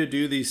continued to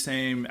do these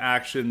same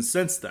actions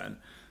since then.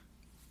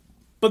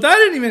 But that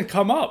didn't even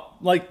come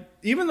up.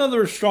 Even though there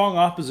was strong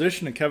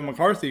opposition to Kevin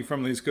McCarthy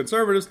from these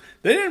conservatives,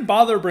 they didn't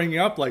bother bringing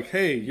up,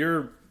 hey,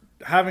 you're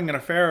having an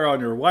affair on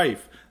your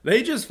wife.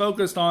 They just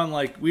focused on,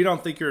 like, we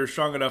don't think you're a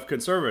strong enough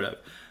conservative,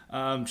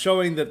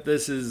 showing that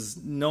this is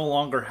no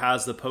longer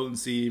has the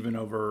potency even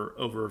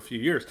over a few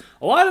years.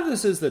 A lot of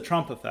this is the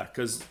Trump effect,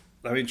 because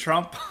I mean,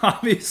 Trump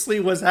obviously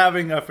was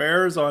having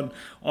affairs on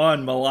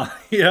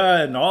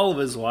Melania and all of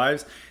his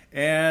wives,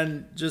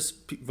 and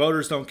just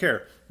voters don't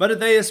care. But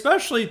they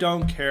especially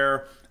don't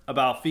care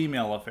about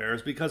female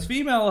affairs, because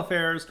female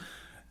affairs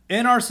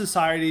in our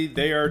society,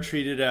 they are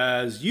treated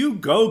as, you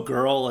go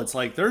girl. It's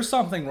like there's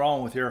something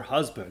wrong with your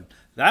husband.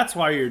 That's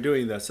why you're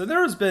doing this. And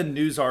there's been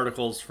news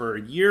articles for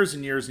years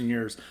and years and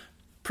years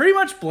pretty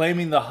much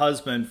blaming the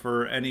husband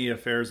for any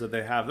affairs that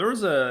they have. There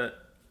was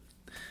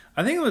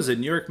I think it was a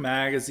New York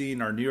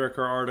Magazine or New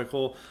Yorker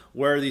article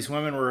where these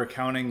women were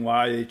recounting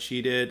why they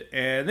cheated.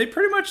 And they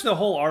pretty much, the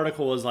whole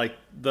article was like,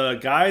 the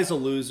guy's a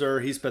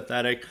loser. He's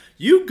pathetic.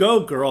 You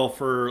go girl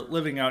for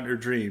living out your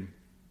dream.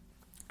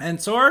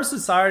 And so our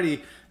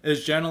society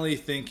is generally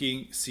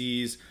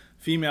sees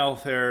female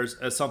affairs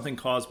as something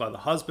caused by the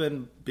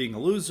husband being a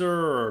loser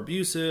or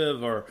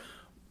abusive, or,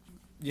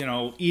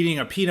 eating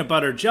a peanut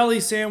butter jelly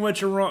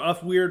sandwich a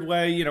weird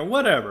way,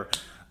 whatever.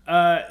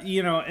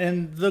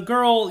 And the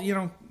girl,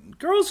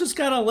 girls just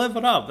got to live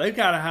it up. They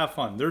got to have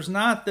fun. There's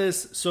not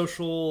this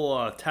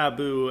social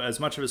taboo, as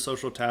much of a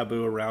social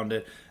taboo around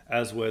it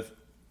as with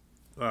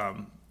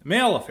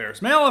male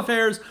affairs. Male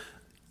affairs,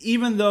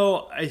 even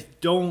though I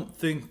don't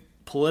think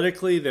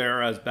politically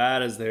they're as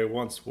bad as they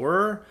once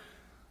were,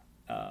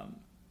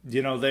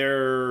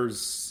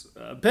 there's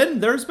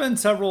been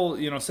several,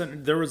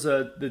 there was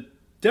the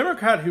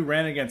Democrat who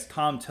ran against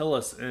Tom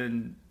Tillis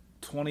in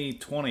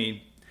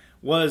 2020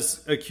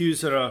 was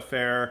accused of an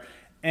affair,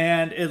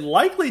 and it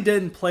likely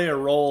didn't play a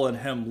role in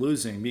him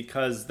losing,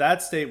 because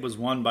that state was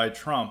won by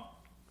Trump.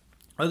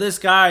 But this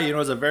guy, it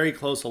was a very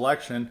close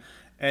election,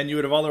 and you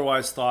would have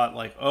otherwise thought,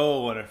 like,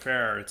 oh, an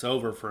affair, it's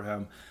over for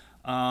him.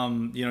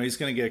 He's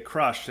going to get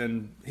crushed,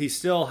 and he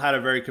still had a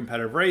very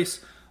competitive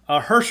race.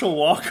 Herschel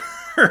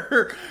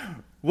Walker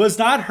was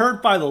not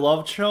hurt by the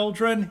love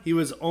children. He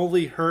was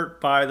only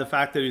hurt by the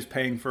fact that he was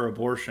paying for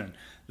abortion.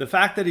 The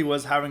fact that he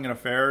was having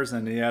affairs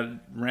and he had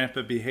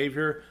rampant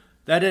behavior,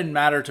 that didn't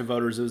matter to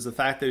voters. It was the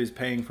fact that he was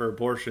paying for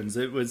abortions.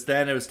 It was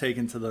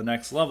taken to the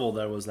next level.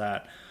 That was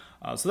that.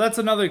 So that's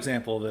another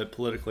example of it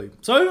politically.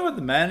 So even with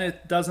the men,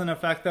 it doesn't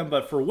affect them,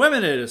 but for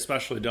women, it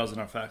especially doesn't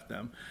affect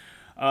them.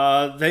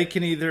 They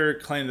can either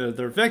claim that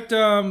they're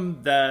victim,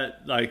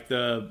 that like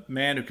the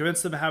man who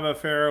convinced them to have an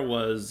affair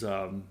was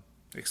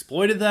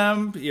exploited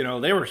them,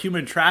 they were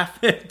human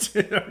trafficked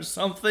or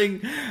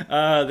something.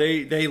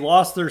 They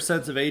lost their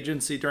sense of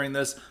agency during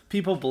this.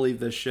 People believe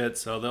this shit,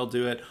 so they'll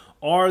do it.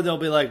 Or they'll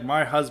be like,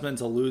 my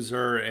husband's a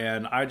loser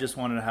and I just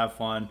wanted to have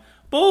fun.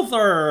 Both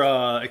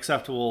are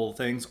acceptable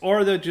things.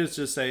 Or they'll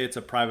just say it's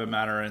a private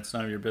matter and it's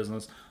none of your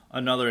business.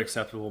 Another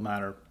acceptable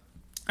matter.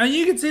 And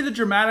you can see the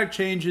dramatic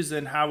changes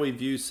in how we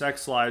view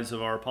sex lives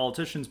of our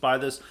politicians by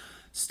this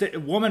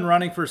woman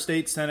running for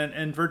state senate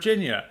in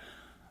Virginia.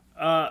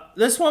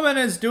 This woman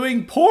is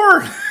doing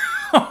porn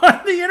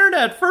on the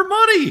internet for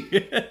money.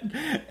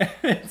 And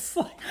it's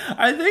like,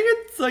 I think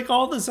it's like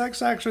all the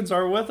sex actions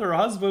are with her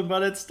husband,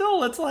 but it's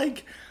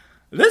like,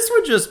 this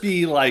would just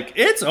be like,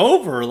 it's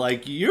over.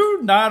 Like,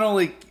 you not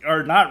only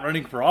are not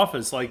running for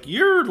office, like,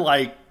 you're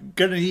like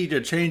gonna need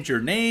to change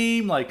your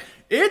name. Like,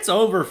 it's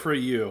over for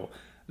you.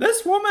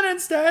 This woman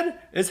instead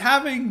is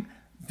having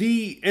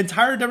the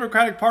entire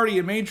Democratic Party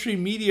and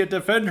mainstream media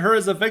defend her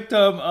as a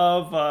victim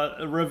of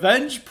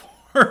revenge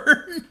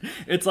porn.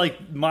 It's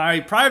like, my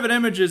private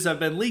images have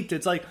been leaked.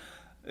 It's like,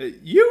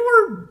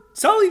 you were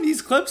selling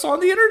these clips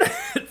on the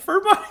internet for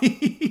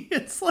money.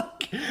 It's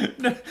like,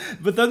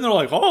 but then they're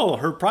like, oh,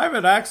 her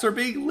private acts are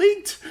being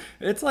leaked.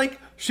 It's like,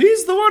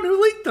 she's the one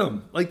who leaked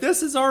them. Like,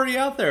 this is already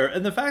out there.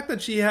 And the fact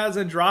that she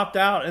hasn't dropped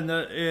out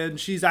and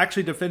she's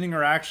actually defending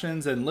her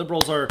actions, and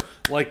liberals are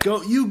like,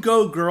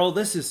 go girl.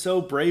 This is so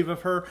brave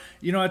of her.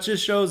 It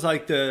just shows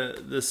like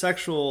the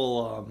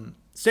sexual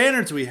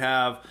standards we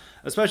have,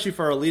 especially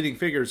for our leading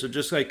figures, are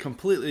just like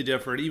completely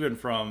different, even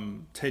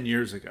from 10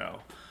 years ago.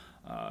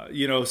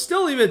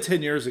 Still even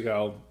 10 years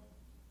ago,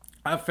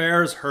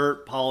 affairs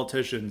hurt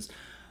politicians.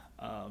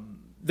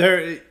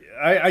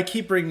 I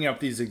keep bringing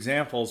up these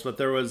examples, but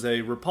there was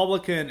a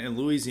Republican in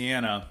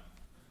Louisiana,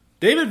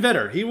 David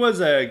Vitter. He was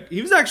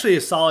actually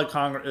a solid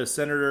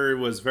senator.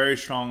 He was very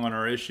strong on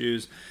our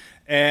issues,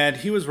 and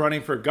he was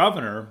running for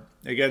governor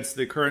against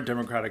the current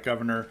Democratic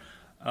governor.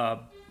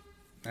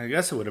 I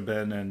guess it would have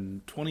been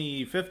in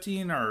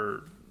 2015,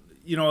 or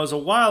it was a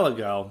while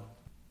ago.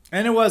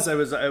 And it was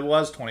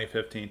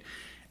 2015.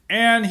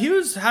 And he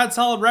had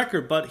solid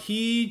record, but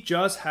he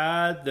just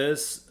had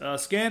this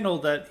scandal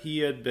that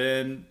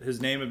his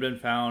name had been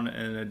found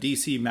in a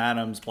DC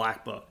Madam's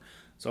black book.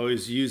 So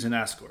he's using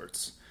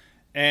escorts.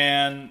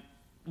 And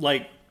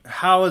like,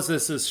 how is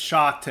this a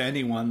shock to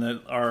anyone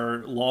that our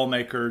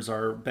lawmakers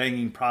are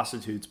banging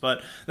prostitutes?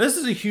 But this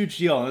is a huge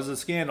deal, and this is a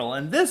scandal.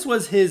 And this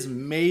was his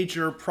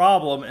major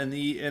problem in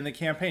the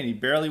campaign. He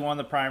barely won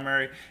the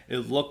primary.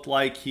 It looked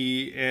like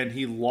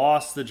he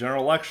lost the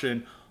general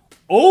election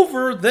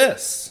over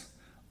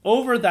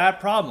that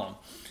problem.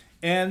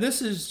 And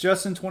this is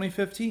just in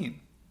 2015.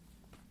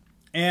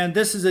 And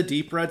this is a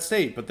deep red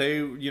state, but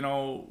they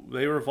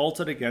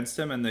revolted against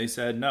him and they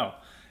said no.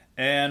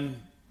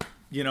 And,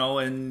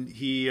 and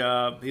he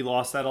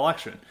lost that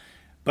election.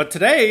 But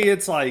today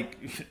it's like,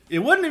 it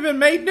wouldn't even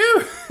made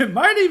news. It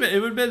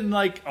would have been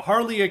like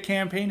hardly a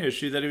campaign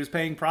issue that he was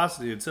paying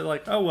prostitutes. So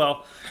like, oh,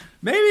 well,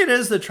 maybe it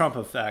is the Trump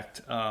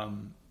effect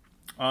on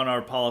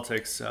our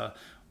politics.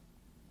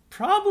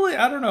 Probably,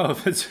 I don't know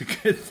if it's a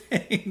good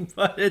thing,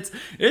 but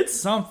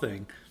it's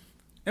something.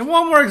 And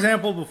one more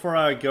example before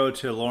I go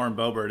to Lauren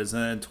Boebert is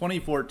in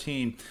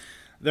 2014,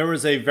 there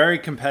was a very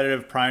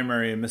competitive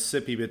primary in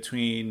Mississippi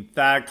between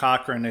Thad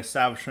Cochran,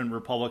 establishment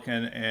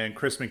Republican, and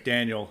Chris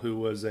McDaniel, who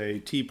was a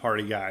Tea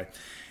Party guy.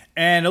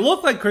 And it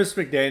looked like Chris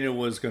McDaniel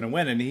was going to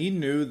win, and he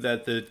knew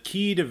that the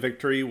key to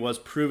victory was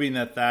proving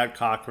that Thad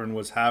Cochran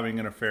was having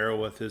an affair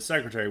with his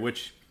secretary,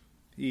 which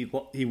he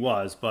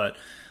was, but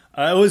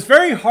it was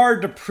very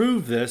hard to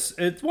prove this.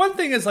 One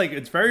thing is, like,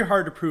 it's very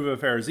hard to prove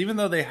affairs, even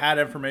though they had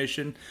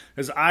information,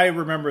 because I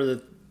remember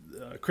that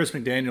Chris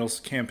McDaniel's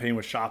campaign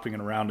was shopping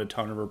around a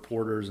ton of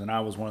reporters, and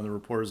I was one of the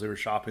reporters they were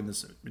shopping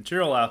this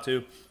material out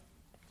to.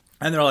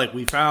 And they're like,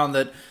 we found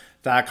that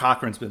Thad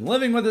Cochran's been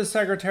living with his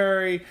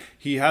secretary.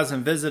 He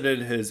hasn't visited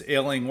his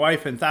ailing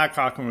wife, and Thad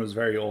Cochran was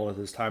very old at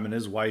this time, and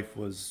his wife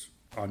was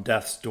on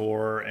death's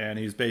door, and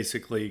he's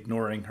basically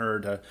ignoring her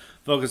to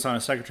focus on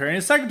his secretary. And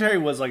his secretary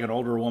was like an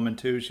older woman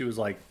too. She was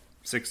like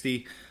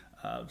 60.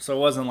 So it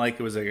wasn't like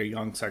it was like a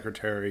young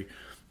secretary.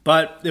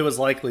 But it was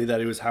likely that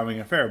he was having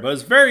an affair. But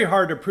it's very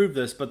hard to prove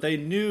this, but they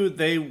knew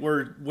they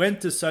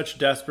went to such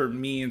desperate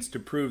means to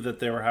prove that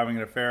they were having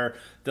an affair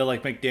that,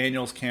 like,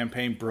 McDaniel's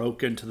campaign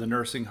broke into the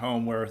nursing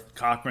home where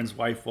Cochran's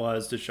wife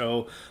was to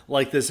show,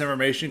 like, this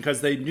information,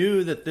 because they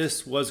knew that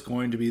this was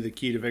going to be the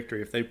key to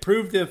victory. If they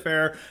proved the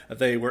affair, if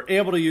they were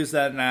able to use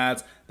that in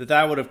ads,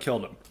 that would have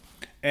killed him.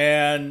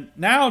 And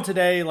now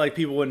today, like,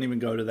 people wouldn't even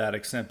go to that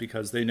extent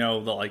because they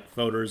know that, like,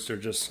 voters are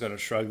just going to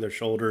shrug their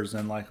shoulders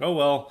and like, oh,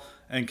 well,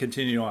 and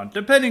continue on,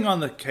 depending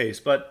on the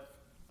case, but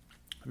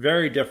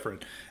very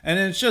different. And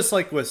it's just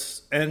like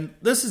and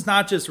this is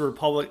not just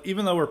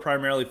even though we're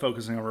primarily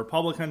focusing on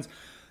Republicans,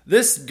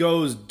 this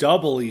goes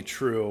doubly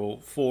true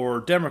for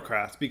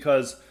Democrats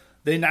because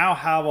they now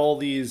have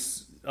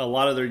a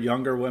lot of their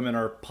younger women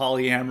are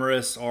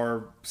polyamorous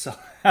or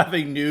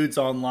having nudes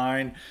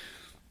online.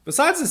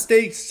 Besides the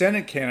state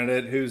Senate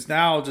candidate who's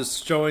now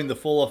just showing the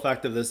full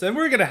effect of this, and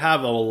we're going to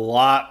have a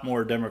lot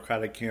more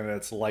Democratic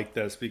candidates like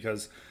this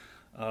because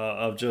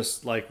of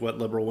just like what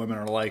liberal women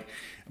are like.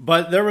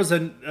 But there was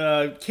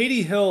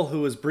Katie Hill,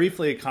 who was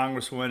briefly a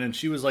congresswoman, and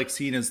she was like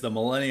seen as the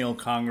millennial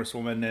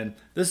congresswoman. And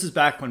this is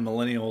back when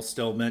millennials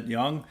still meant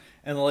young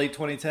in the late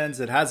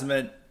 2010s. It hasn't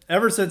meant,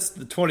 ever since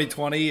the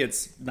 2020,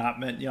 it's not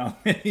meant young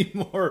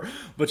anymore.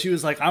 But she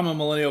was like, I'm a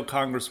millennial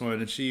congresswoman,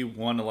 and she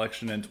won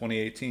election in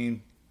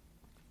 2018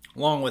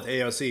 along with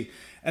AOC.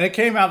 And it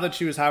came out that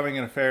she was having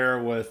an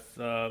affair with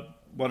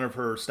one of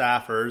her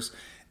staffers.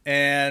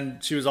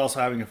 And she was also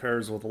having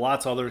affairs with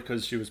lots of others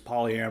because she was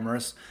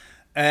polyamorous.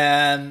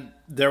 And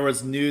there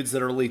was nudes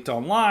that are leaked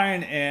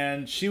online,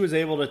 and she was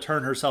able to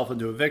turn herself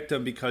into a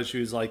victim because she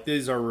was like,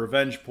 these are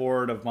revenge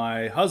porn of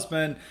my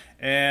husband,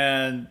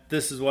 and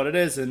this is what it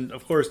is. And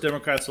of course,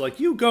 Democrats are like,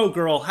 you go,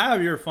 girl,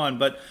 have your fun.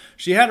 But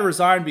she had to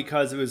resign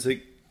because it was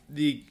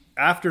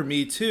after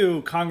Me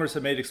Too, Congress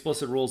had made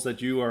explicit rules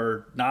that you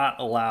are not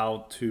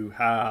allowed to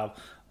have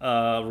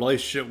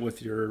relationship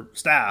with your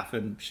staff,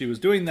 and she was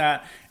doing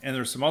that, and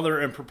there's some other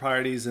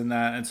improprieties in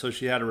that, and so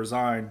she had to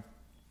resign.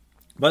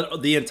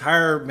 But the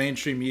entire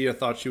mainstream media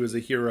thought she was a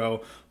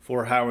hero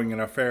for having an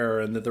affair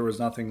and that there was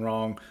nothing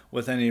wrong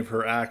with any of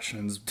her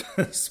actions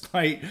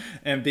despite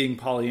and being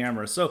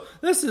polyamorous. So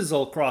this is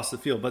across the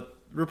field, but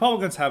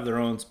Republicans have their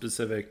own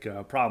specific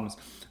problems.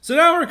 So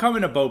now we're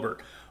coming to Boebert.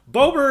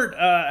 Boebert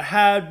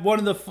had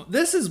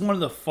this is one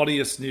of the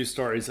funniest news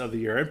stories of the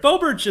year. And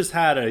Boebert just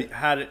had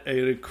an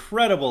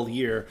incredible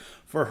year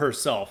for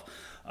herself.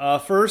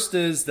 First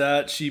is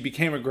that she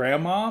became a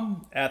grandma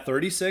at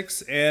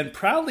 36 and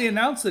proudly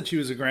announced that she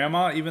was a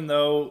grandma, even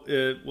though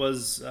it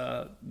was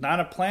not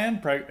a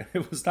planned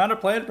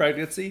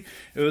pregnancy.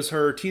 It was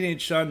her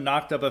teenage son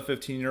knocked up a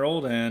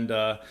 15-year-old, and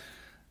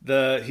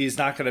he's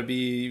not going to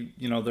be,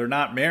 they're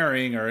not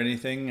marrying or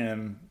anything,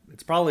 and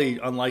it's probably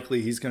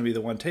unlikely he's going to be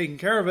the one taking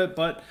care of it.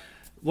 But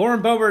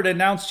Lauren Boebert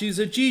announced she's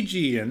a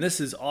Gigi, and this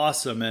is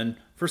awesome. And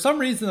for some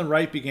reason, the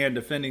right began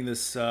defending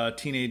this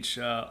teenage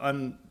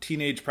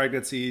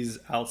pregnancies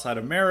outside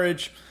of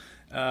marriage,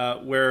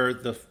 where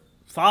the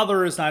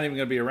father is not even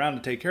going to be around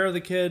to take care of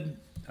the kid.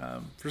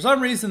 For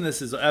some reason,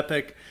 this is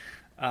epic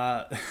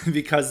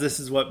because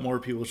this is what more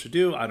people should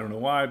do. I don't know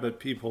why,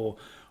 but people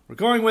were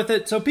going with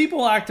it. So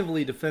people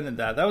actively defended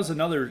that. That was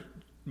another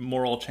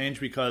moral change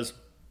because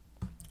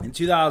in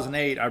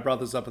 2008, I brought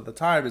this up at the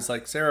time, it's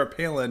like Sarah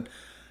Palin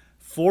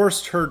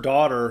forced her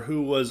daughter,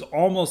 who was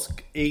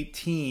almost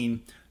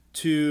 18,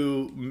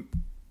 to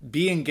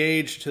be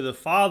engaged to the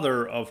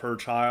father of her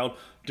child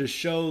to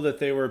show that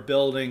they were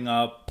building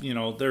up,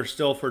 they're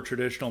still for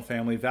traditional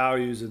family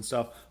values and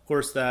stuff. Of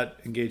course, that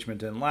engagement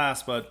didn't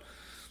last, but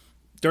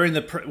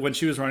when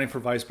she was running for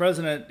vice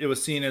president, it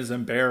was seen as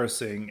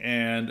embarrassing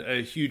and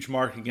a huge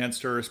mark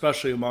against her,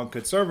 especially among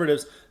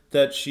conservatives,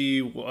 that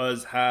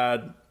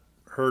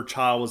her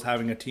child was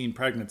having a teen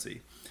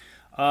pregnancy.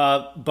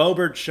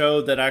 Boebert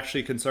showed that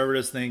actually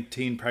conservatives think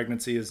teen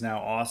pregnancy is now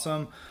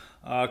awesome,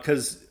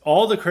 because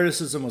all the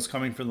criticism was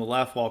coming from the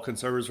left, while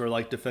conservatives were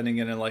like defending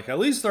it and like, at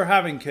least they're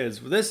having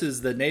kids. This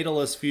is the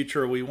natalist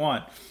future we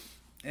want.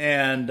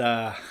 And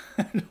I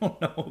don't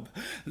know.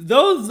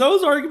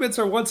 Those arguments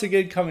are once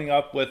again coming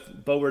up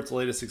with Boebert's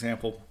latest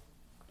example.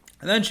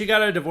 And then she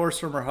got a divorce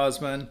from her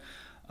husband.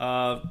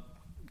 And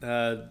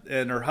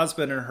her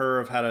husband and her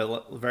have had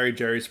a very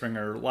Jerry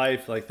Springer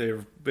life. Like,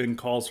 they've been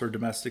calls for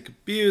domestic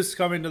abuse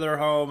coming to their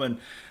home, and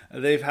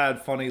they've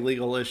had funny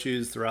legal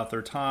issues throughout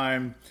their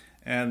time.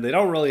 And they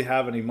don't really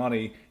have any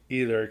money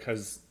either,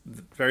 because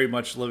very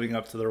much living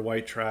up to their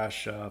white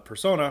trash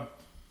persona.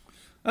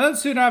 And then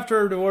soon after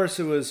her divorce,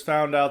 it was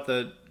found out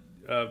that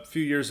a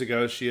few years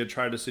ago she had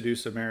tried to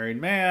seduce a married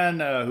man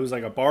who's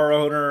like a bar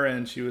owner,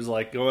 and she was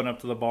like going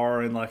up to the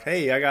bar and like,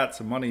 hey, I got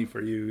some money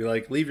for you,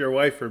 like, leave your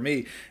wife for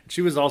me. And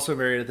she was also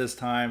married at this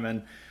time,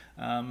 and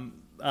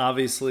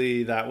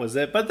obviously that was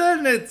it. But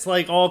then it's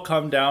like all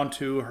come down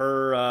to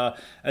her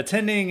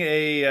attending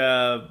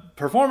a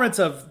performance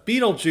of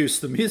Beetlejuice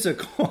the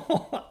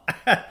musical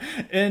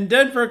in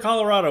Denver,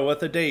 Colorado,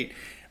 with a date.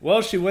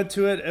 Well, she went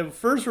to it. And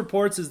first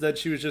reports is that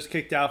she was just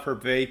kicked out for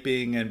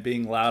vaping and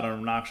being loud and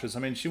obnoxious. I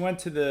mean, she went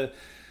to the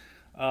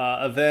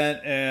event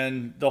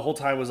and the whole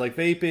time was like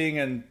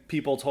vaping, and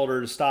people told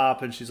her to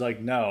stop, and she's like,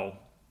 no.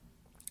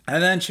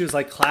 And then she was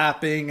like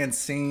clapping and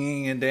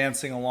singing and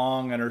dancing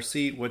along in her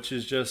seat, which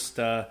is just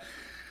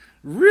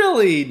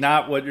really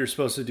not what you're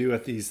supposed to do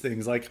at these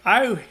things. Like,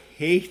 I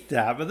hate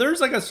that. But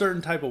there's like a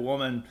certain type of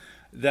woman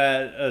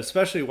that,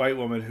 especially white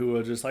woman, who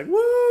are just like,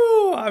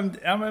 woo,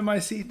 I'm in my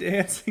seat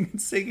dancing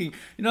and singing.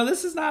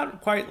 This is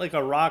not quite like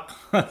a rock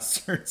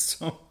concert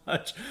so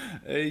much.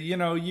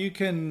 You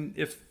can,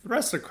 if the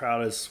rest of the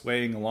crowd is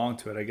swaying along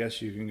to it, I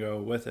guess you can go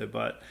with it.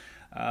 But,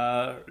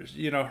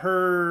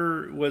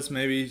 her was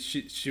maybe,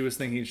 she was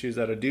thinking she was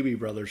at a Doobie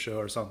Brothers show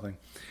or something.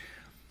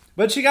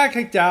 But she got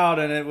kicked out,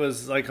 and it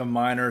was like a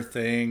minor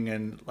thing,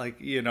 and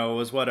like, it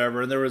was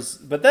whatever. And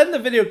but then the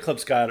video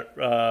clips got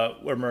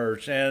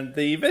emerged, and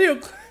the video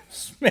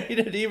clips made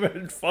it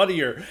even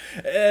funnier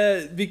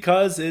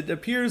because it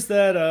appears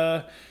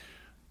that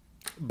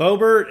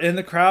Boebert in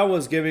the crowd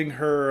was giving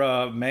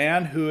her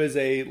man, who is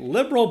a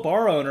liberal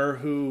bar owner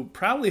who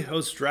proudly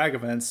hosts drag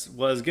events,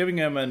 was giving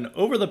him an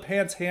over the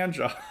pants hand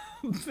job,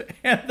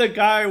 and the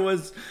guy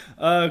was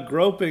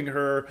groping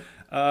her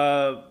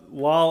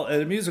while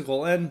at a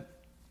musical. And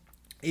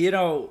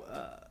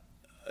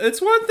it's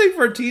one thing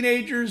for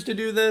teenagers to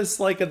do this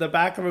like at the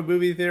back of a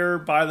movie theater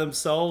by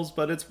themselves,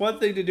 but it's one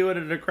thing to do it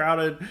in a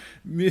crowded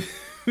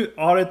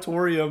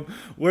auditorium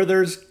where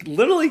there's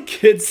literally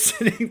kids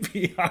sitting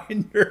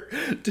behind her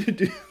to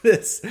do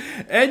this,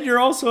 and you're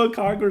also a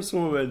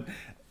congresswoman.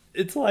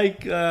 It's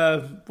like,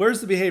 where's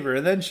the behavior?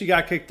 And then she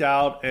got kicked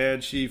out,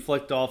 and she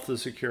flicked off the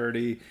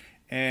security,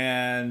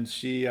 and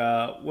she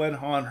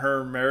went on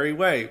her merry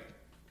way.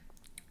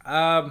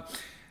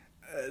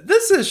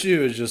 This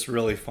issue is just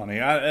really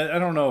funny. I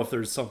don't know if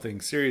there's something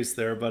serious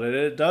there, but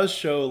it does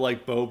show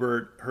like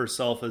Boebert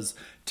herself as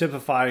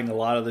typifying a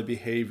lot of the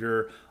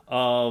behavior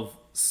of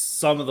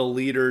some of the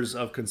leaders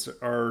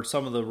or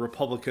some of the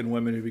Republican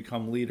women who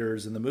become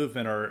leaders in the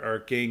movement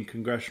or gain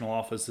congressional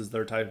offices,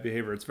 their type of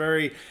behavior. It's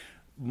very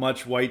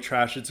much white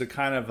trash. It's a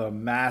kind of a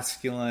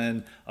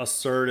masculine,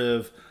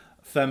 assertive,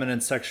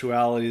 feminine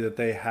sexuality that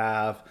they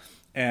have.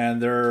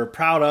 And they're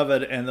proud of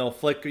it, and they'll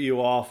flick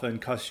you off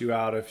and cuss you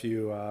out if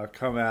you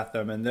come at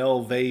them. And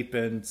they'll vape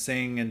and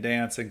sing and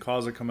dance and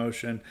cause a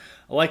commotion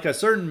like a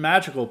certain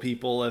magical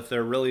people if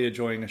they're really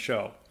enjoying a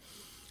show.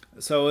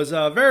 So it's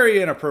a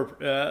very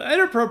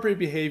inappropriate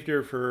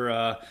behavior for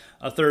a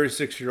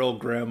 36-year-old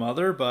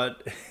grandmother,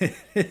 but it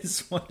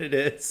is what it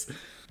is.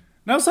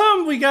 Now,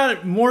 we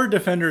got more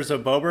defenders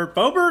of Boebert.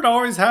 Boebert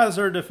always has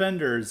her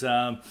defenders.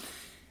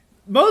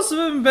 Most of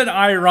them have been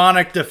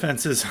ironic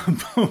defenses of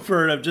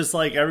Boebert, of just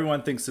like,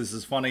 everyone thinks this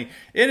is funny.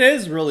 It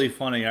is really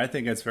funny. I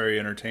think it's very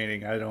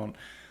entertaining. I don't...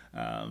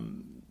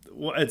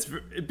 it's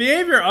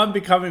behavior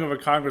unbecoming of a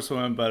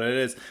congresswoman, but it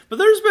is. But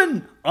there's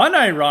been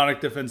unironic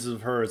defenses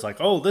of her. It's like,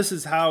 oh, this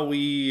is how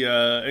we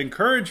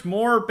encourage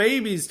more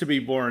babies to be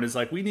born. It's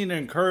like, we need to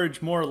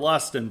encourage more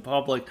lust in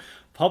public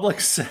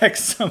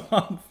sex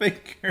among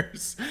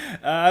thinkers.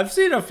 I've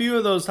seen a few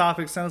of those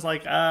topics, and it's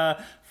like,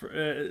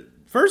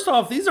 first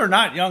off, these are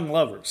not young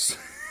lovers.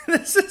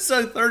 This is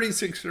a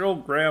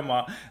 36-year-old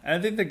grandma, and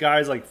I think the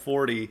guy's like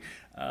 40.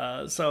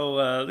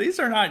 So these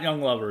are not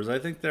young lovers. I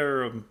think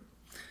they're...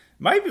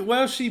 might be,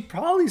 well, she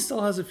probably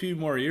still has a few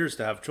more years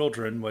to have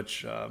children,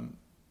 which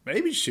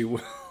maybe she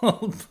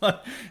will.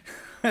 But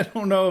I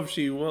don't know if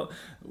she will,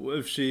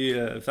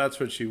 if that's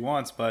what she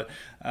wants, but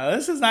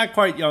this is not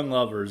quite young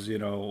lovers,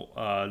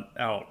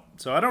 out.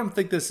 So I don't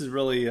think this is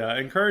really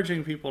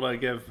encouraging people to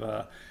give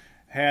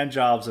hand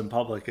jobs in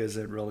public.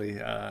 Isn't really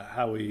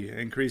how we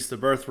increase the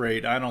birth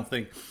rate. I don't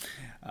think.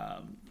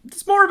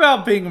 It's more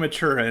about being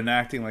mature and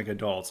acting like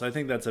adults. I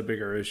think that's a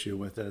bigger issue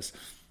with this.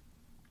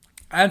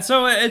 And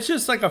so it's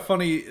just like a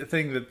funny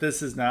thing that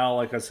this is now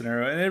like a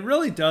scenario. And it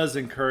really does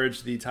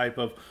encourage the type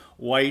of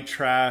white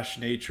trash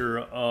nature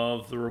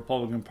of the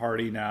Republican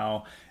Party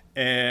now,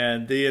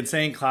 and the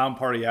insane clown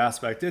party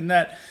aspect. In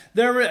that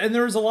there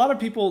was a lot of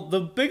people, the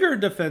bigger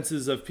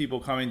defenses of people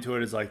coming to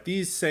it is like,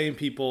 these same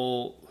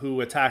people who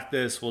attack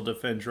this will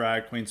defend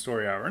Drag Queen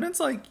Story Hour. And it's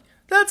like,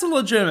 that's a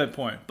legitimate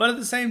point. But at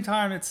the same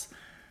time,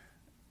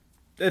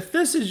 if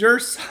this is your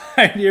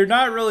side, you're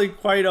not really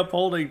quite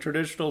upholding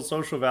traditional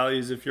social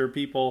values if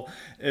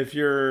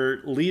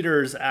your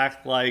leaders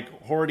act like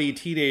horny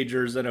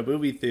teenagers in a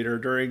movie theater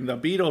during the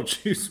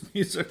Beetlejuice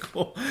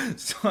musical.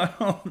 So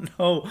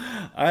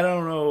I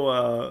don't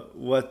know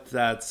what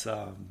that's,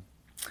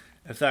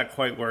 if that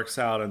quite works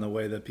out in the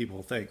way that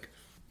people think.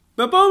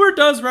 But Boebert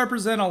does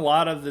represent a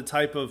lot of the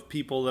type of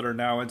people that are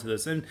now into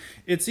this. And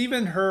it's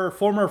even her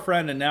former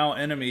friend and now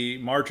enemy,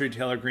 Marjorie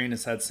Taylor Greene,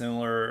 has had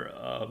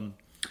similar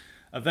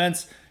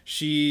events.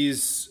 She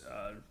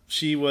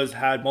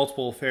had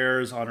multiple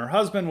affairs on her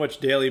husband, which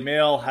Daily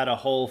Mail had a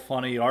whole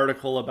funny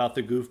article about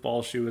the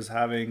goofball she was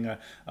having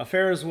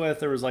affairs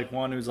with. There was like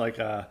one who's like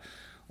a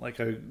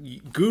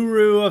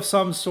guru of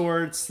some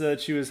sorts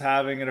that she was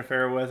having an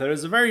affair with. It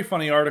was a very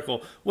funny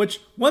article,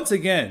 which once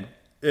again,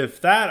 if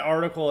that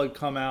article had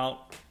come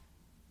out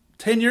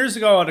 10 years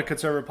ago on a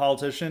conservative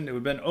politician, it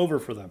would have been over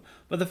for them.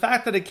 But the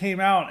fact that it came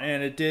out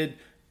and it did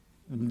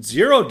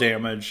zero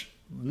damage,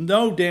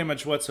 no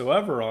damage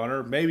whatsoever on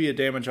her, maybe a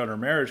damage on her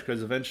marriage,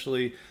 because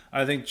eventually,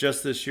 I think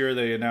just this year,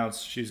 they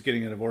announced she's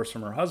getting a divorce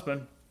from her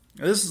husband.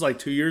 This is like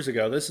 2 years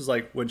ago. This is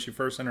like when she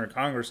first entered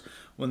Congress,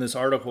 when this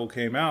article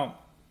came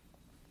out.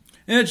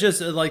 And it's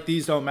just like,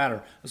 these don't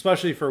matter,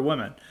 especially for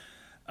women.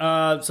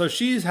 So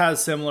she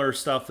has similar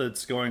stuff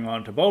that's going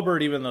on to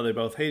Boebert, even though they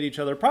both hate each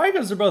other, probably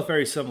because they're both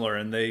very similar.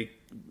 And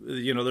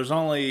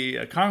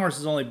Congress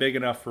is only big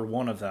enough for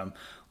one of them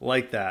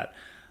like that.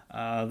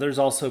 There's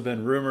also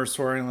been rumors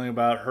swirling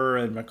about her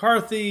and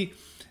McCarthy.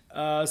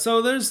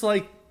 So there's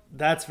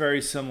that's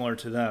very similar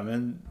to them.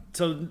 And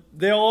so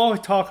they'll all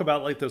talk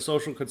about like the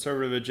social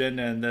conservative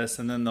agenda and this,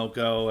 and then they'll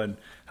go and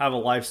have a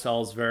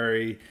lifestyle that's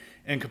very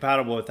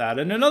incompatible with that.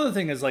 And another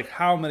thing is like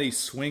how many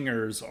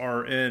swingers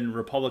are in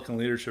Republican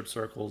leadership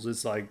circles.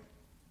 It's like,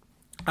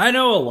 I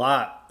know a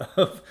lot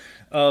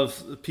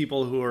of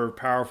people who are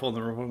powerful in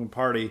the Republican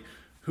Party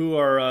who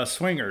are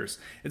swingers.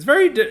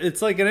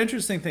 It's like an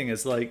interesting thing.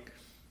 It's like,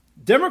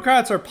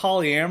 Democrats are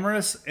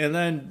polyamorous, and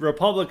then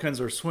Republicans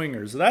are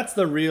swingers. That's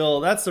the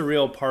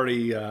real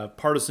party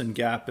partisan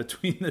gap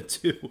between the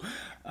two.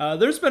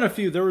 There's been a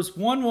few. There was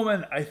one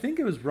woman, I think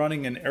it was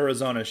running in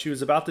Arizona. She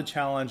was about to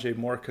challenge a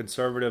more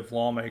conservative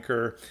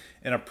lawmaker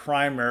in a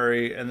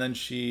primary, and then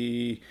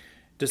she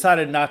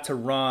decided not to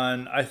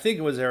run. I think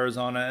it was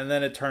Arizona, and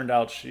then it turned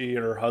out she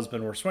and her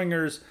husband were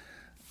swingers.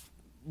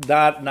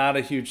 Not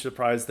a huge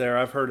surprise there.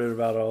 I've heard it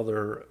about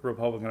other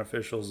Republican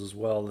officials as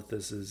well, that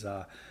this is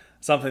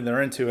something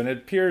they're into. And it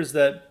appears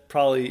that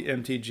probably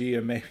MTG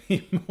and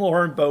maybe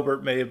Lauren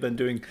Boebert may have been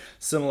doing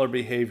similar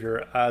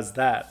behavior as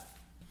that.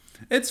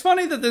 It's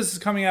funny that this is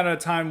coming out at a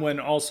time when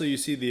also you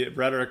see the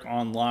rhetoric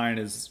online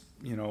is,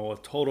 a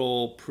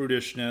total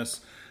prudishness.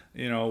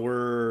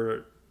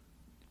 We're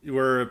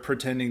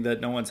pretending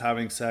that no one's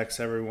having sex.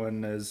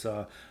 Everyone's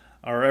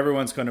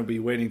going to be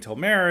waiting till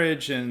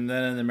marriage. And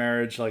then in the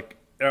marriage, like,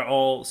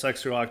 all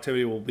sexual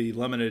activity will be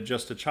limited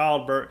just to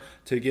childbirth,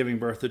 to giving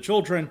birth to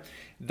children.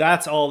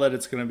 That's all that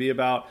it's going to be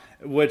about,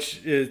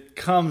 which it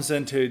comes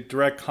into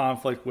direct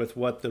conflict with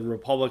what the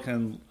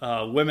Republican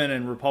women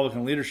in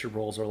Republican leadership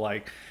roles are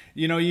like.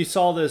 You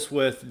saw this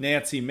with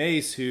Nancy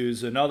Mace,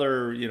 who's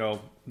another,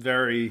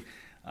 very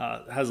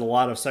has a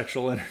lot of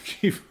sexual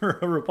energy for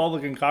a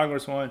Republican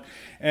congresswoman,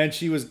 and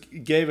she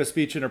gave a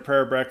speech in a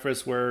prayer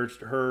breakfast where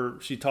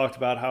she talked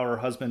about how her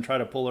husband tried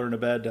to pull her into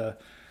bed to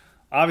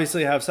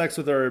obviously have sex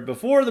with her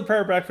before the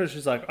prayer breakfast.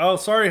 She's like, "Oh,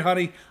 sorry,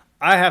 honey,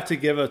 I have to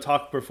give a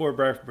talk before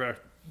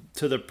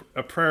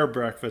a prayer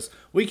breakfast.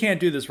 We can't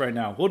do this right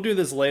now. We'll do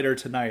this later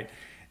tonight."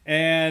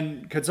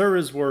 And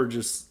conservatives were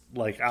just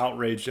like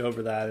outraged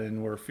over that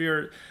and were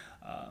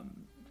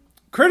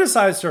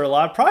criticized her a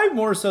lot, probably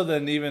more so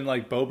than even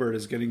like Boebert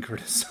is getting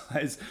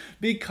criticized,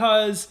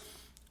 because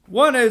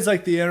one is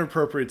like the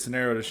inappropriate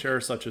scenario to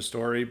share such a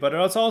story, but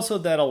it's also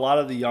that a lot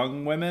of the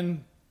young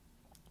women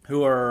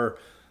who are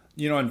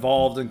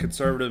involved in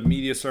conservative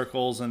media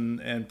circles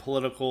and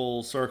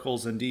political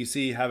circles in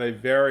DC have a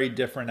very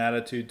different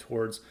attitude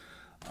towards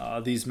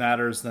these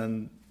matters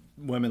than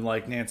women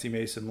like Nancy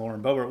Mace and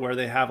Lauren Boebert, where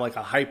they have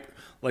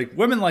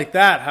women like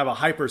that have a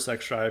hyper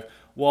sex drive,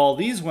 while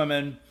these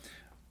women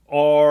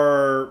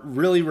are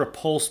really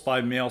repulsed by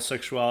male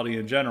sexuality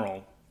in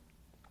general.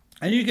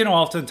 And you can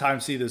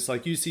oftentimes see this,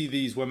 like you see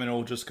these women who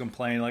will just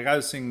complain. Like I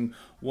was seeing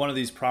one of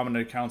these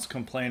prominent accounts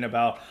complain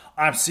about,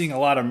 I'm seeing a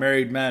lot of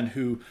married men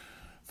who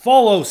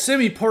follow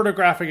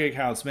semi-pornographic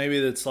accounts. Maybe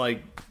it's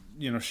like,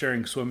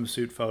 sharing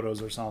swimsuit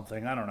photos or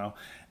something. I don't know.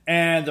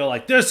 And they're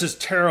like, this is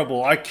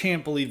terrible. I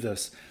can't believe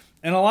this.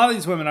 And a lot of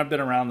these women, I've been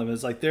around them,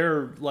 is like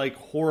they're like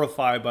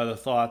horrified by the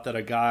thought that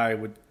a guy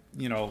would,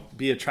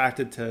 be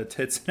attracted to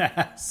tits and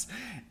ass.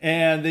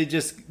 And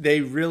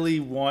they really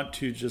want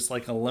to just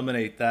like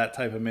eliminate that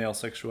type of male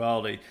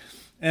sexuality.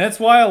 And that's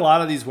why a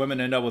lot of these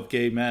women end up with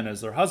gay men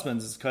as their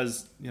husbands, is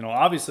because,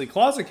 obviously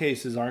closet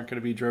cases aren't going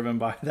to be driven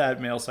by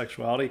that male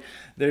sexuality.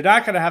 They're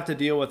not going to have to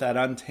deal with that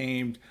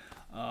untamed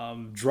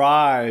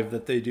drive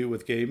that they do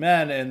with gay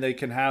men, and they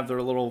can have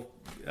their little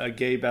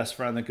gay best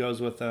friend that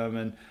goes with them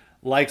and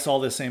likes all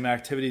the same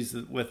activities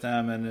with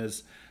them, and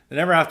they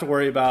never have to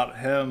worry about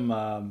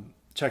him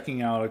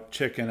checking out a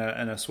chick in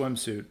a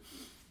swimsuit.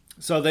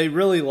 So they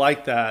really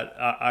like that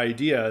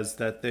idea, is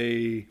that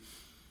they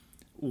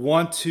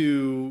want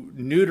to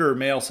neuter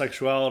male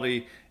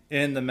sexuality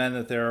in the men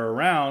that they're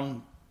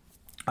around.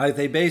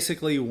 They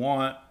basically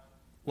want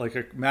like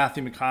a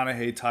Matthew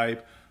McConaughey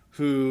type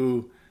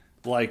who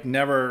like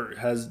never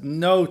has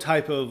no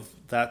type of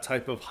that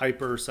type of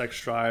hyper sex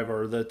drive,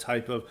 or the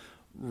type of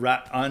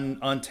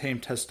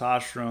untamed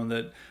testosterone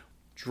that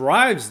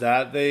drives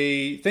that.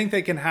 They think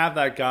they can have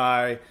that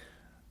guy,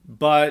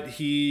 but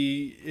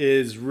he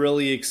is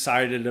really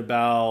excited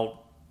about,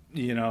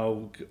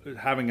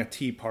 having a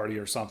tea party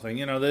or something.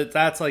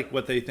 That's like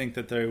what they think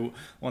that they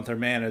want their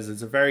man is.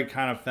 It's a very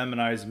kind of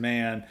feminized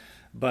man,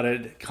 but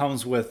it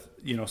comes with,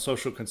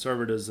 social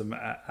conservatism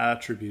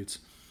attributes.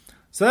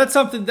 So that's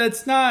something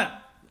that's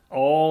not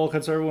all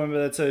conservative women.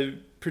 That's a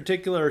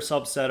particular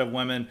subset of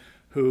women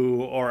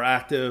who are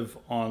active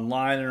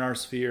online in our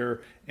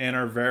sphere and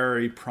are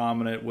very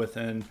prominent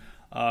within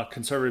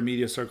conservative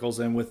media circles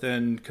and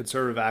within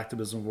conservative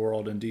activism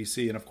world in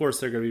DC. And of course,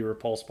 they're going to be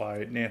repulsed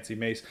by Nancy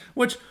Mace,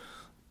 which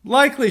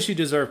likely she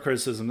deserved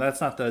criticism. That's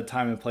not the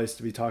time and place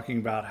to be talking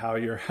about how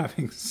you're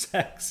having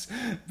sex,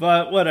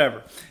 but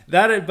whatever.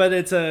 But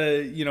it's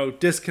a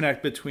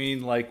disconnect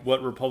between like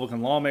what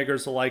Republican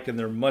lawmakers are like, and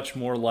they're much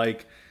more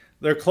like,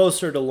 they're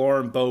closer to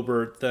Lauren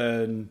Boebert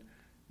than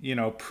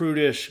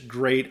prudish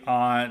great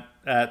aunt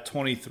at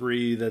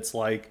 23 that's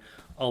like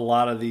a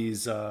lot of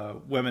these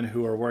women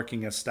who are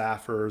working as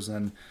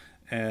staffers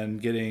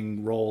and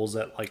getting roles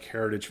at like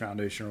Heritage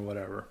Foundation or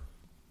whatever.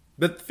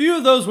 But few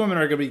of those women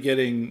are going to be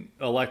getting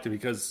elected,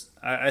 because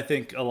I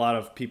think a lot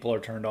of people are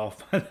turned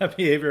off by that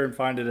behavior and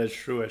find it as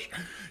shrewish.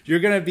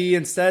 You're going to be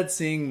instead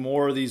seeing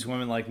more of these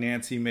women like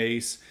Nancy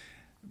Mace,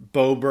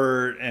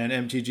 Boebert, and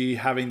MTG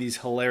having these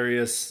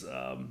hilarious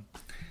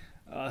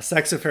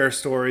sex affair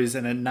stories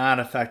and it not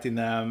affecting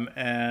them,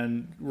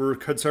 and we're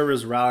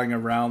conservatives rallying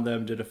around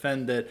them to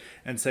defend it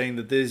and saying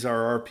that these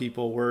are our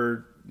people.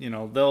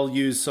 They'll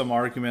use some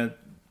argument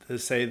to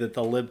say that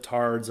the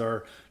libtards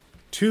are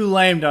too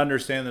lame to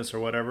understand this or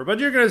whatever, but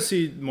you're going to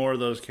see more of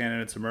those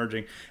candidates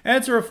emerging, and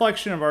it's a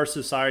reflection of our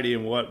society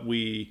and what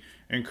we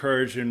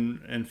encourage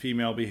in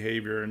female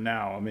behavior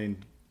now. I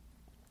mean,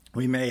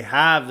 we may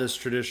have this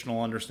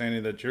traditional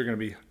understanding that you're going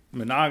to be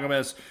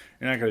monogamous,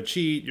 you're not going to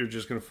cheat, you're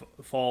just going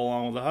to fall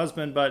along with the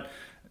husband, but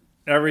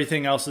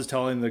everything else is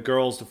telling the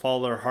girls to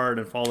follow their heart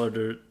and follow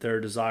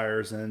their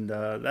desires, and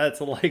that's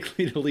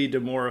likely to lead to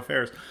more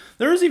affairs.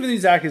 There was even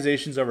these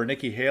accusations over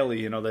Nikki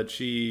Haley, that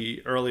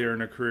she, earlier in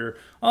her career,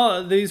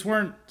 these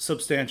weren't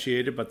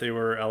substantiated, but they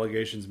were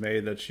allegations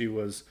made that she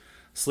was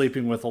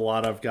sleeping with a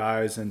lot of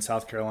guys in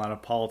South Carolina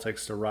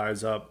politics to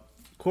rise up.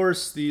 Of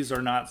course, these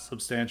are not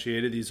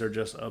substantiated. These are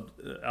just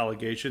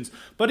allegations.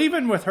 But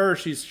even with her,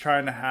 she's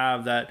trying to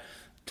have that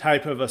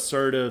type of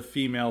assertive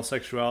female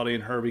sexuality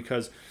in her,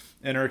 because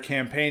in her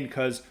campaign,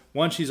 because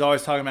one, she's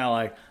always talking about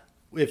like,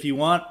 if you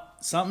want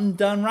something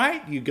done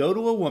right, you go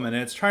to a woman,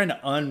 and it's trying to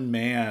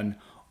unman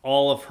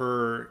all of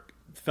her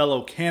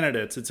fellow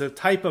candidates. It's a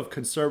type of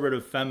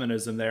conservative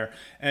feminism there,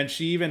 and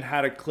she even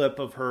had a clip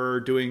of her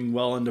doing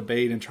well in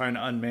debate and trying to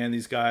unman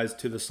these guys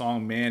to the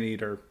song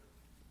Maneater,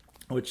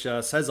 which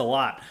says a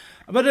lot.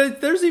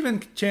 But there's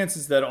even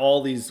chances that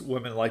all these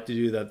women like to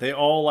do that. They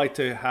all like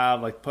to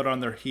have like put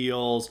on their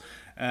heels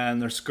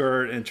and their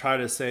skirt and try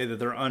to say that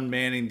they're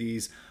unmanning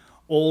these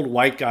old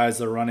white guys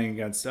they're running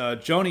against.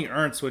 Joni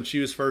Ernst, when she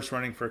was first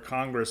running for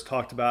Congress,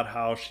 talked about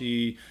how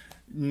she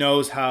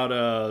knows how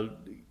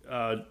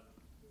to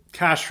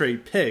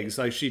castrate pigs.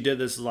 Like she did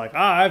this like,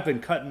 I've been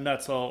cutting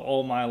nuts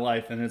all my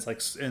life, and it's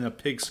like in a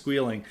pig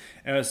squealing.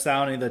 And it was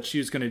sounding that she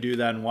was going to do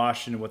that in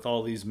Washington with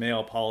all these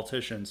male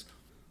politicians.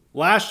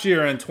 Last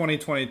year in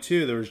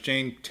 2022, there was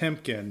Jane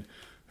Timken,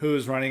 who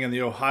was running in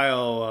the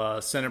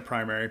Ohio Senate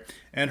primary,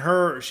 and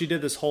she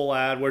did this whole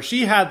ad where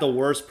she had the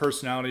worst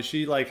personality.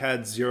 She like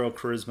had zero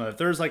charisma. If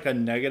there's like a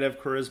negative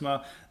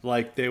charisma,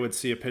 like they would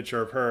see a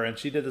picture of her. And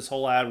she did this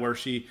whole ad where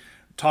she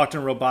talked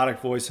in a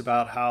robotic voice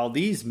about how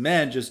these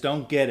men just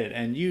don't get it,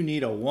 and you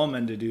need a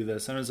woman to do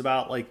this. And it was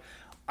about like,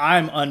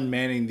 I'm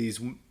unmanning these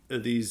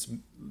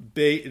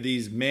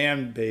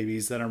man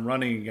babies that I'm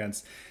running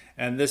against.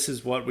 and this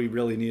is what we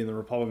really need in the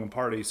Republican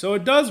Party. So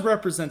it does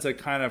represent a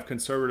kind of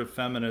conservative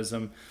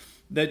feminism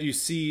that you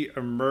see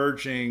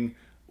emerging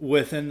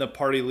within the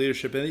party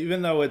leadership. And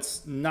even though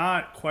it's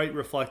not quite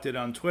reflected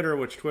on Twitter,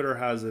 which Twitter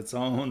has its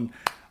own,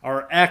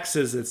 or X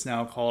as it's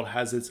now called,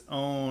 has its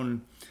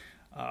own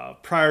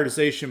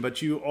prioritization,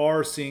 but you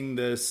are seeing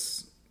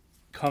this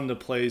come to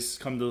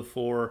the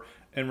fore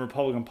in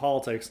Republican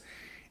politics.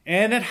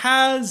 And it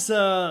has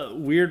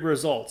weird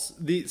results.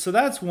 So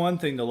that's one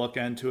thing to look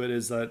into it,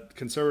 is that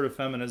conservative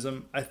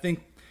feminism, I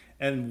think,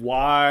 and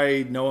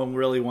why no one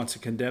really wants to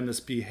condemn this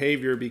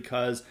behavior,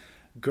 because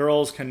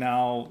girls can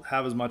now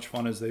have as much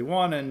fun as they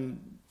want,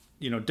 and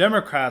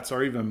Democrats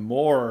are even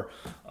more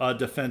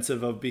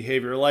defensive of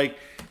behavior. Like,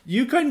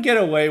 you couldn't get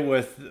away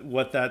with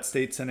what that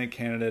state Senate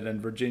candidate in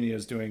Virginia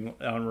is doing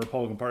on the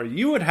Republican Party.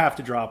 You would have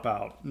to drop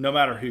out, no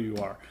matter who you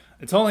are.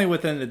 It's only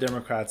within the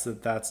Democrats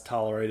that that's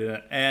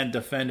tolerated and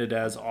defended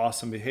as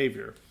awesome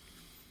behavior,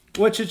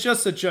 which is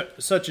just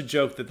such a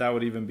joke that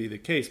would even be the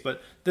case.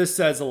 But this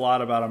says a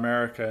lot about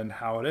America and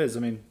how it is.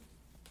 I mean,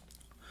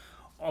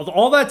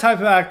 all that type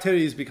of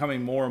activity is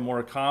becoming more and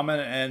more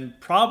common, and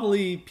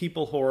probably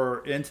people who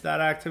are into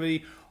that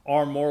activity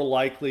are more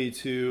likely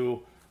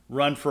to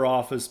run for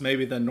office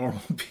maybe than normal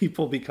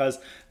people, because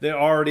they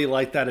already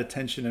like that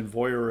attention and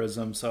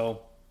voyeurism.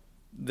 So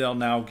they'll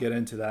now get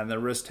into that and the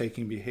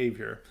risk-taking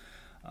behavior.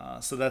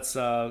 So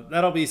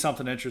that'll be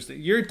something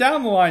interesting. You're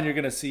down the line. You're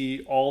going to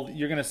see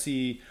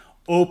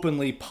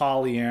openly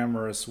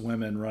polyamorous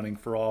women running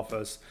for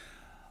office.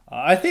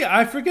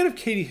 I forget if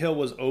Katie Hill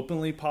was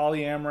openly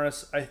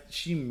polyamorous.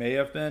 She may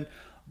have been,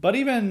 but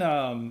even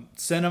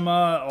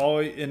Sinema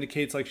always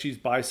indicates like she's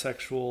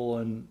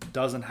bisexual and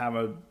doesn't have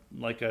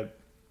a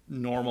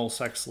normal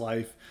sex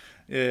life.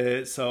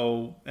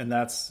 And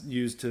that's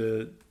used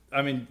to.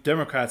 I mean,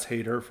 Democrats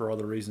hate her for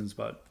other reasons,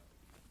 but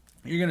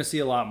you're going to see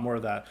a lot more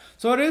of that.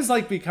 So it is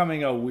like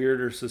becoming a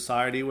weirder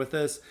society with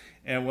this,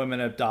 and women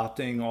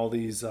adopting all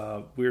these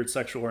weird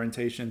sexual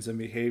orientations and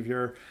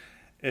behavior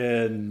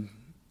in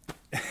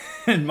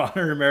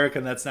modern America,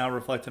 and that's now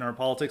reflected in our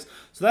politics.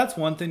 So that's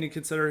one thing to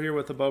consider here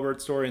with the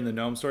Boebert story and the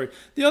Noem story.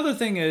 The other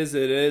thing is,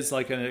 it is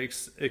like an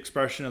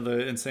expression of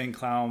the insane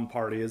clown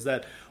party, is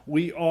that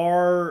we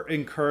are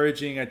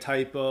encouraging a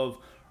type of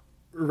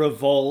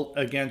revolt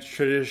against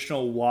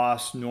traditional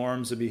WASP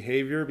norms of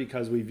behavior,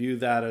 because we view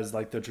that as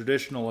like the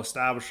traditional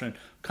establishment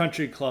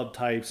country club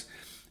types.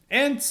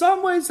 And in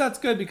some ways that's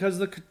good,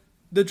 because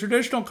the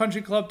traditional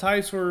country club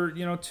types were,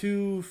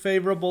 too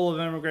favorable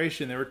of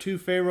immigration. They were too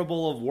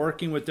favorable of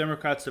working with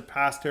Democrats to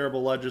pass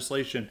terrible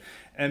legislation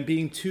and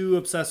being too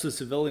obsessed with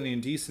civility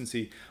and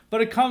decency.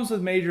 But it comes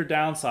with major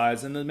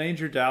downsides, and the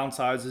major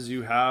downsides is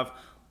you have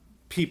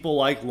people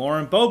like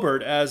Lauren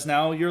Boebert as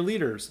now your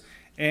leaders,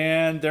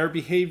 and their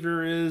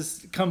behavior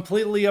is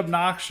completely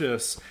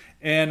obnoxious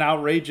and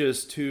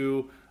outrageous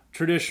to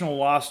traditional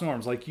WASP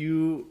norms. Like,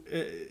 even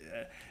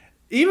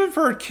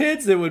for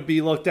kids, it would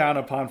be looked down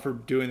upon for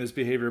doing this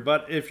behavior.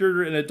 But if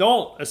you're an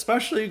adult,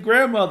 especially a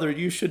grandmother,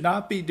 you should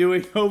not be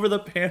doing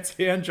over-the-pants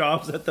hand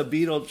jobs at the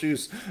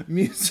Beetlejuice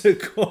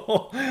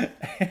musical.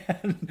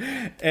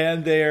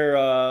 and they're,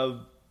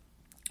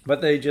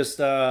 but they just,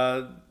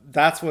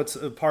 that's what's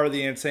a part of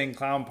the insane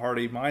clown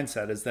party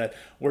mindset, is that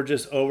we're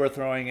just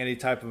overthrowing any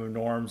type of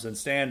norms and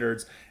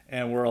standards,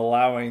 and we're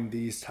allowing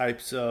these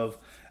types of,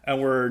 and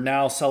we're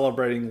now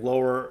celebrating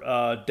lower,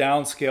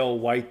 downscale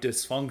white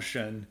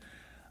dysfunction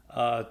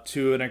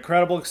to an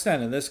incredible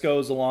extent. And this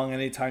goes along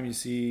anytime you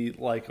see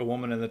like a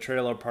woman in the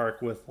trailer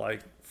park with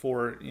like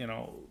four,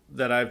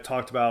 that I've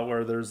talked about,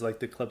 where there's like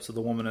the clips of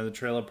the woman in the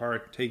trailer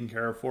park taking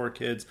care of 4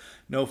 kids,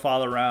 no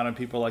father around, and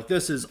people are like,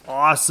 this is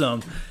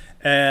awesome.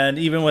 And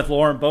even with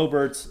Lauren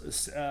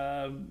Boebert's,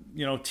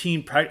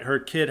 her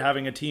kid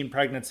having a teen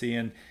pregnancy,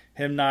 and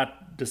him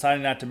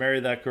deciding not to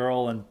marry that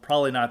girl and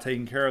probably not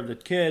taking care of the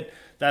kid,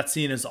 that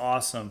scene is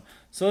awesome.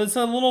 So it's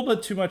a little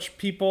bit too much.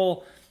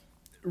 People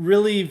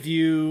really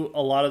view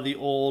a lot of the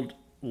old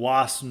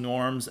WASP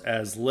norms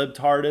as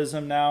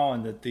libtardism now,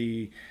 and that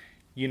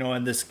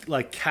in this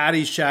like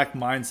Caddyshack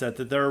mindset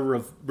that they're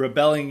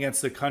rebelling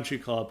against the country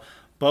club.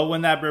 But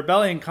when that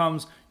rebellion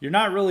comes, you're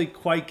not really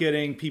quite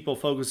getting people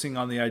focusing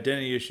on the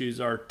identity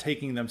issues or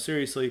taking them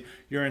seriously.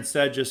 You're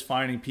instead just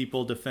finding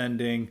people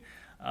defending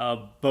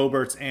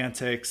Boebert's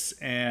antics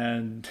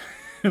and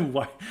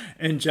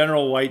in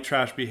general white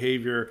trash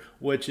behavior,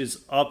 which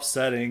is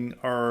upsetting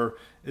or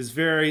is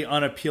very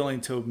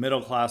unappealing to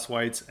middle-class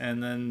whites,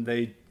 and then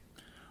they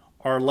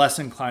are less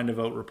inclined to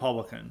vote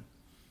Republican.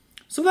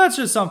 So that's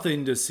just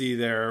something to see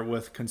there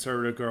with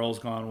conservative girls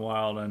gone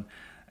wild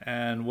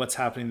and what's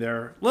happening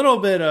there. A little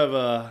bit of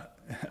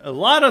a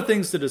lot of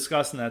things to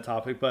discuss in that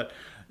topic, but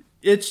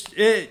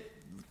the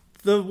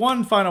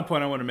one final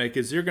point I want to make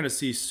is you're going to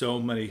see so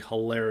many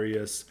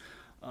hilarious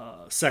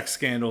sex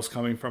scandals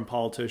coming from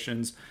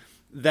politicians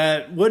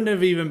that wouldn't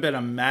have even been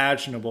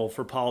imaginable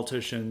for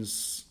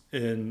politicians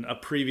in a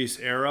previous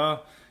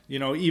era,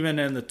 even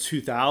in the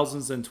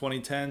 2000s and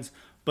 2010s,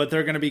 but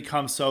they're going to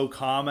become so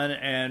common,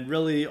 and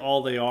really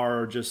all they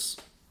are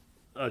just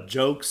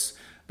jokes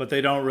but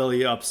they don't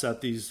really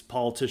upset these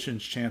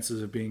politicians'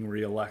 chances of being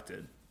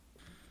reelected.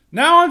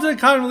 Now on to the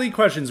Common Elite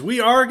questions. We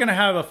are going to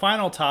have a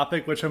final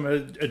topic, which I'm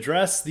going to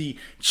address the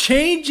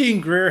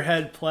changing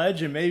Greerhead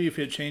pledge, and maybe if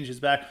it changes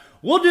back,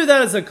 we'll do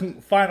that as a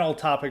final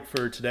topic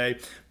for today.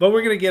 But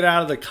we're going to get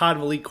out of the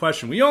Common Elite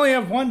question. We only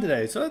have one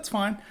today, so that's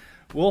fine.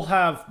 We'll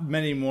have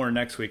many more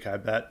next week, I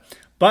bet.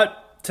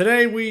 But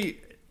today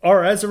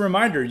as a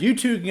reminder, you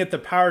too can get the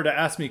power to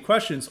ask me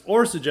questions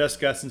or suggest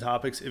guests and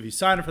topics if you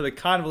sign up for the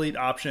Common Elite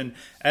option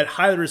at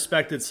Highly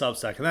Respected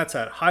Substack. And that's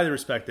at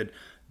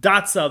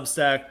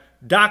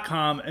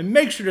highly-respected.substack.com. And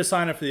make sure to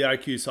sign up for the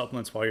IQ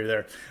supplements while you're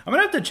there. I'm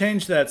going to have to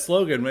change that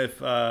slogan if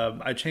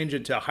I change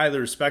it to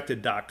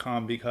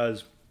highly-respected.com,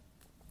 because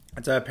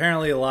it's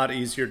apparently a lot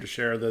easier to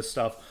share this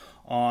stuff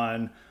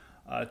on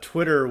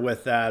Twitter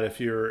with that if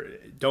you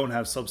don't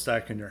have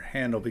Substack in your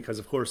handle, because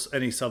of course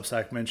any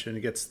Substack mention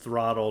gets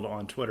throttled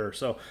on Twitter.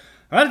 So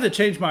I had to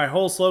change my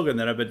whole slogan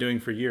that I've been doing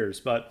for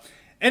years. But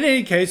in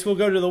any case, we'll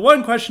go to the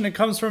one question that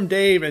comes from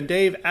Dave, and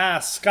Dave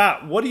asks,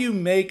 Scott, what do you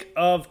make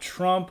of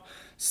Trump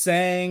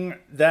saying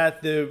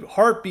that the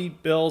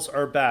heartbeat bills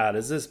are bad?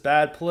 Is this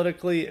bad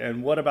politically?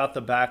 And what about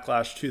the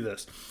backlash to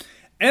this?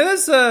 And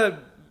this is an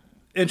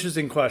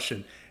interesting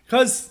question,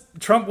 because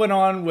Trump went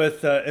on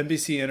with an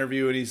NBC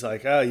interview and he's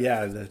like, oh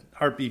yeah, the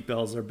heartbeat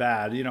bills are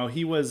bad. You know,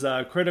 he was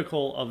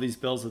critical of these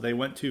bills, that they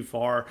went too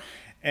far.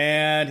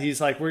 And he's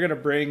like, we're going to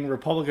bring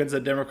Republicans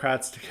and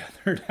Democrats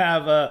together to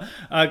have a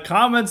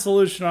common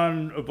solution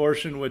on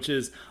abortion, which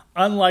is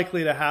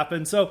unlikely to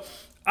happen. So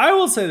I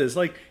will say this,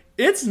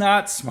 it's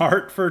not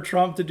smart for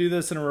Trump to do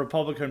this in a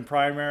Republican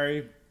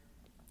primary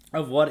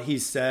of what he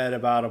said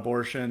about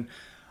abortion.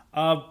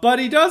 But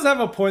he does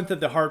have a point that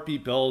the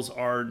heartbeat bills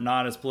are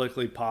not as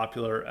politically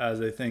popular as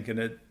they think.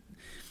 And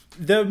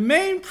the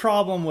main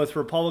problem with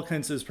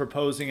Republicans is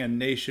proposing a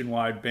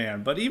nationwide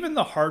ban. But even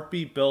the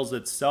heartbeat bills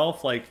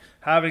itself, like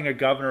having a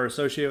governor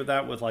associated with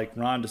that, with like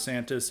Ron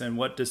DeSantis, and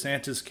what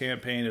DeSantis'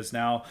 campaign is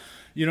now,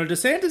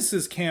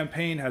 DeSantis'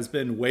 campaign has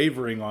been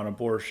wavering on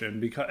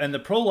abortion, and the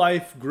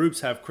pro-life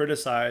groups have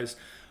criticized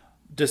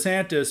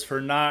DeSantis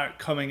for not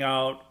coming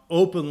out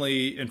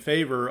openly in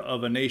favor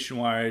of a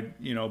nationwide,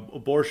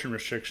 abortion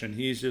restriction.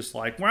 He's just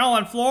like, well,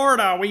 in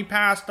Florida, we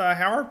passed a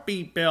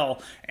heartbeat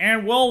bill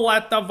and we'll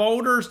let the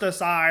voters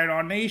decide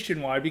on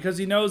nationwide, because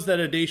he knows that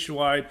a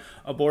nationwide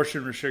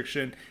abortion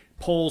restriction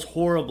pulls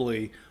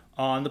horribly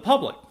on the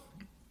public.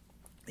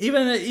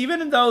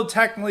 Even though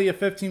technically a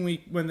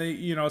 15-week, when they,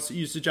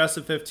 you suggest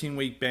a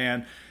 15-week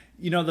ban,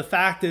 the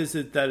fact is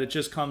that it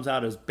just comes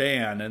out as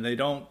ban, and they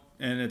don't,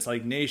 and it's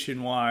like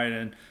nationwide,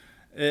 and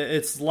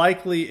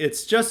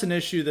it's just an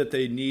issue that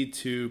they need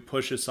to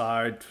push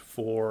aside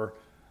for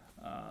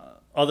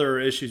other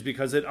issues,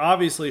 because it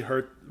obviously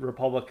hurt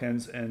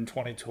Republicans in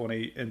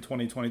 2020 and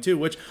 2022,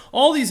 which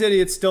all these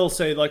idiots still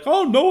say, like,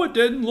 oh, no, it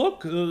didn't.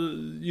 Look,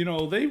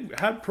 they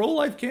had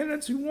pro-life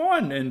candidates who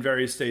won in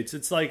various states.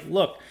 It's like,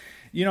 look,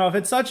 if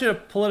it's such a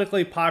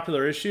politically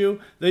popular issue,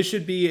 they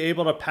should be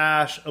able to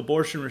pass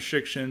abortion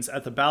restrictions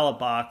at the ballot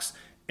box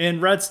in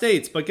red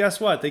states. But guess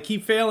what? They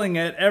keep failing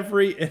in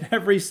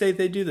every state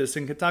they do this,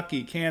 in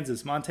Kentucky,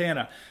 Kansas,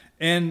 Montana.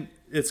 And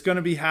it's going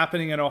to be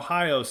happening in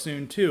Ohio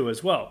soon too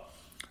as well.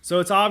 So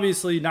it's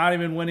obviously not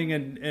even winning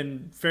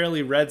in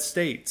fairly red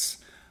states.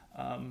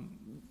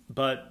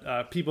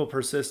 But people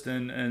persist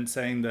in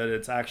saying that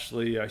it's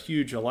actually a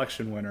huge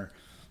election winner.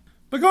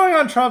 But going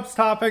on Trump's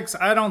topics,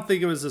 I don't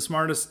think it was the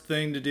smartest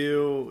thing to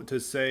do to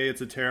say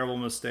it's a terrible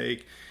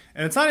mistake.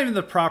 And it's not even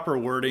the proper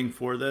wording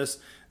for this.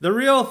 The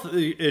real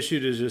issue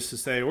is just to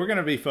say we're going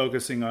to be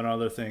focusing on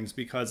other things,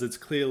 because it's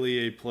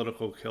clearly a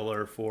political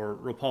killer for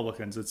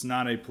Republicans. It's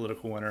not a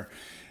political winner.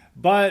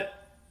 But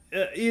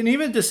and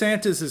even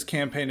DeSantis'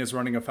 campaign is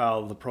running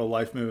afoul of the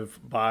pro-life move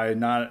by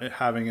not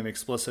having an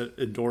explicit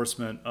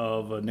endorsement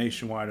of a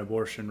nationwide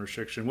abortion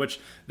restriction, which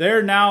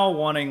they're now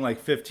wanting like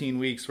 15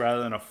 weeks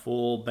rather than a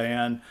full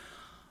ban.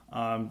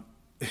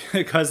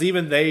 Because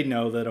even they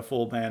know that a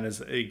full ban is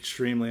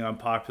extremely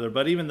unpopular.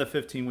 But even the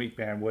 15-week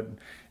ban wouldn't.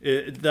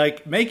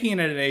 Making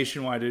it a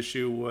nationwide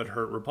issue would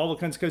hurt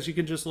Republicans, because you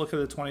can just look at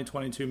the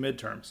 2022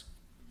 midterms.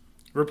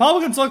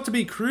 Republicans look to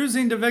be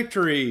cruising to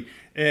victory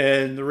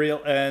in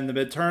the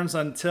midterms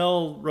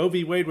until Roe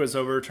v. Wade was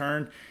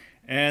overturned,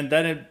 and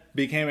then it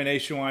became a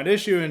nationwide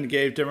issue and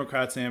gave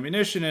Democrats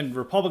ammunition, and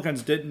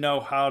Republicans didn't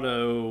know how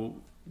to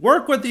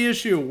work with the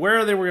issue,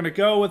 where they were going to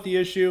go with the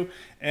issue,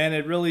 and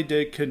it really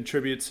did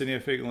contribute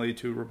significantly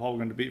to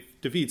Republican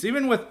defeats.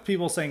 Even with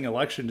people saying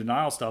election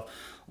denial stuff,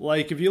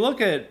 like if you look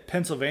at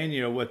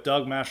Pennsylvania with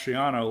Doug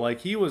Mastriano,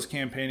 he was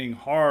campaigning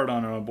hard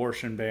on an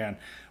abortion ban,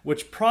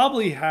 which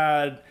probably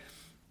had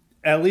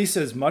at least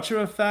as much of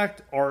an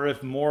effect, or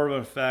if more of an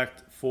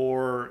effect,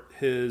 for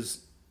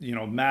his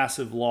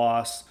massive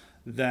loss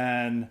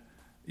than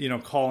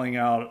calling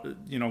out,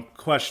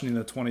 questioning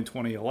the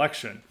 2020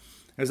 election.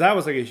 Because that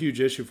was a huge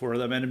issue for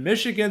them. And in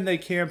Michigan, they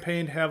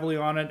campaigned heavily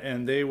on it,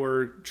 and they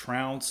were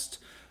trounced,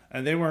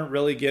 and they weren't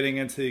really getting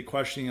into the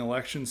questioning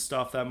election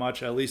stuff that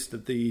much, at least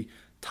at the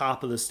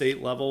top of the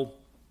state level.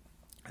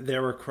 They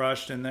were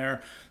crushed in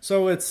there.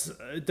 So it's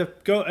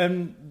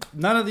and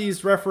none of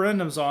these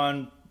referendums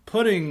on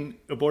putting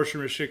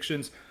abortion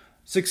restrictions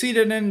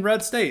succeeded in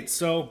red states.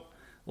 So,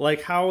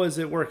 like, how is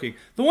it working?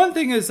 The one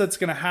thing is that's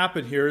going to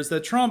happen here is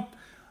that Trump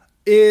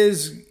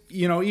is,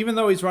 even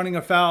though he's running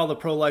afoul of the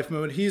pro-life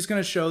movement, he's going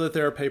to show that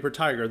they're a paper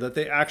tiger, that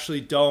they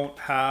actually don't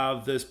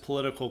have this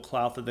political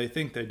clout that they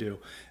think they do.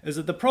 Is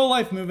that the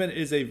pro-life movement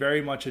is a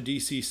very much a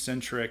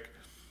DC-centric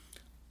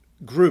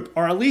group,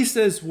 or at least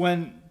is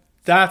when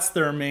that's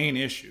their main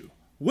issue.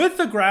 With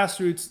the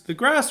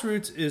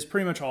grassroots is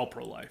pretty much all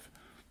pro-life.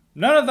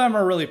 None of them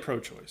are really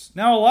pro-choice.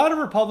 Now, a lot of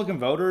Republican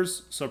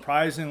voters,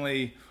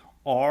 surprisingly,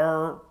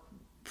 are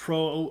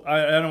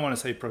I don't want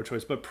to say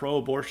pro-choice, but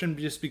pro-abortion,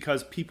 just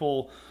because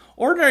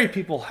ordinary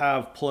people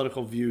have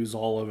political views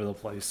all over the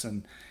place,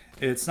 and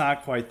it's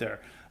not quite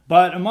there.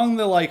 But among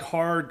the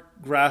hard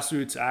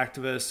grassroots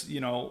activists,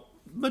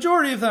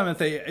 majority of them,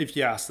 if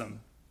you ask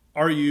them,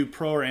 are you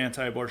pro or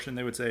anti-abortion?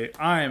 They would say,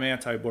 I am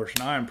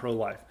anti-abortion, I am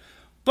pro-life.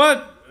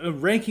 But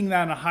ranking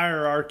that in a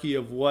hierarchy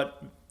of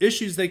what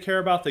issues they care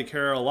about, they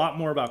care a lot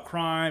more about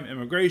crime,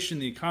 immigration,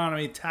 the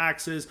economy,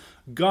 taxes,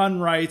 gun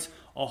rights,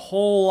 a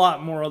whole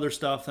lot more other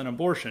stuff than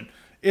abortion.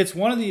 It's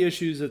one of the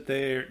issues that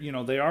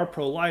they are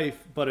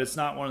pro-life, but it's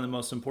not one of the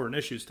most important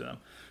issues to them.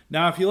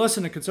 Now, if you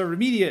listen to conservative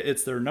media,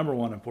 it's their number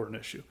one important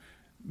issue.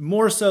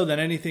 More so than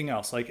anything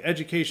else. Like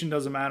education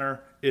doesn't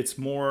matter. It's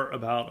more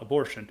about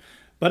abortion.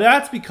 But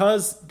that's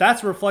because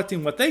that's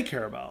reflecting what they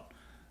care about.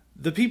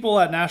 The people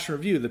at National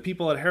Review, the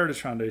people at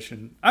Heritage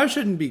Foundation, I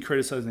shouldn't be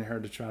criticizing the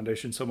Heritage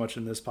Foundation so much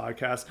in this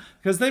podcast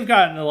because they've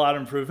gotten a lot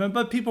of improvement,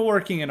 but people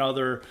working in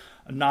other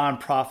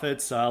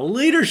nonprofits,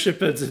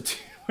 Leadership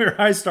Institute, where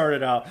I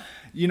started out,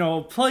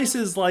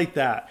 places like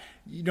that,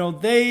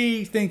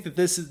 they think that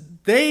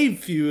they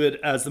view it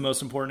as the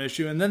most important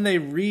issue, and then they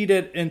read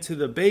it into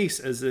the base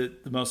as the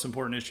most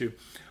important issue.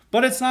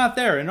 But it's not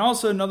there. And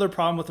also another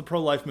problem with the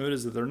pro-life movement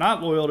is that they're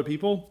not loyal to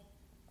people.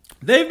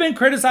 They've been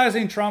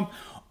criticizing Trump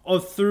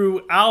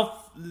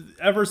throughout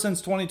ever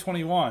since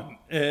 2021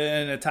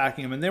 and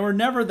attacking him. And they were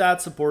never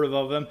that supportive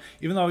of him,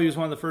 even though he was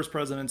one of the first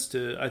presidents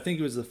I think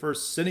he was the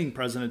first sitting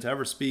president to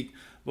ever speak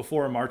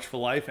before a March for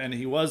Life. And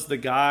he was the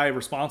guy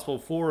responsible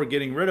for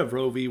getting rid of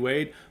Roe v.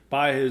 Wade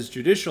by his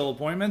judicial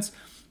appointments.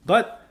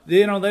 But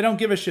they don't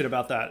give a shit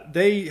about that.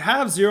 They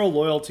have zero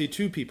loyalty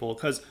to people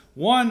because,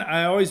 one,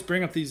 I always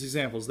bring up these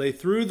examples. They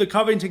threw the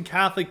Covington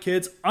Catholic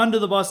kids under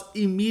the bus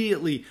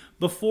immediately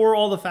before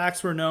all the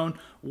facts were known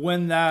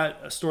when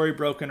that story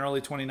broke in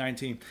early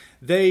 2019.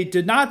 They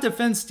did not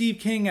defend Steve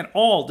King at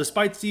all,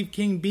 despite Steve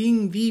King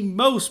being the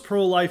most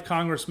pro-life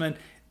congressman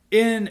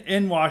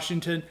in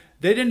Washington.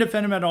 They didn't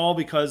defend him at all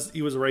because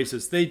he was a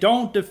racist. They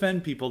don't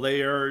defend people.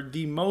 They are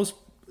the most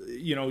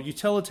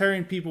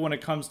utilitarian people when it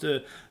comes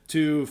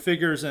to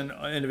figures and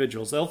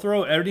individuals. They'll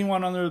throw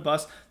anyone under the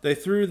bus. They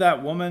threw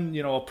that woman,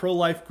 a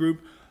pro-life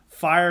group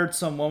fired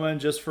some woman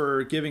just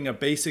for giving a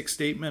basic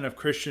statement of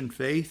Christian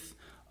faith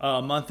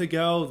a month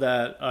ago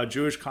that a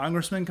Jewish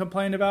congressman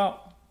complained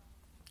about.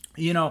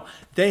 They're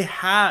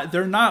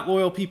not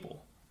loyal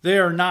people. They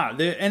are not.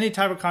 Any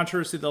type of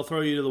controversy, they'll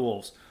throw you to the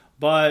wolves.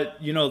 But,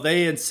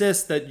 they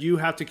insist that you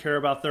have to care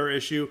about their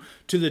issue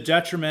to the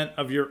detriment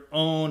of your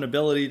own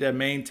ability to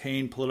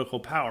maintain political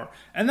power.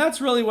 And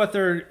that's really what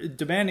they're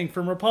demanding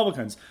from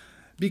Republicans,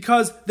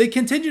 because they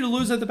continue to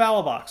lose at the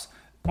ballot box.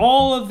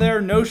 All of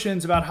their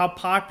notions about how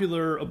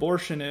popular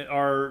abortion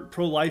or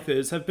pro-life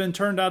is have been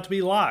turned out to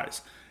be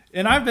lies.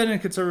 And I've been in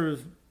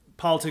conservative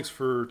politics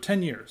for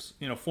 10 years,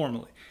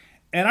 formally.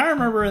 And I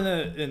remember in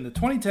the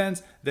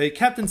 2010s, they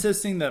kept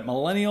insisting that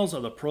millennials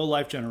are the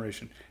pro-life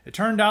generation. It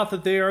turned out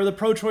that they are the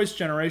pro-choice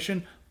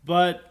generation,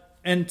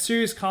 and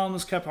serious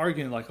columnists kept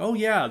arguing like, oh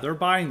yeah, they're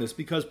buying this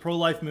because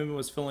pro-life movement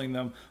was filling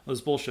them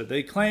with bullshit.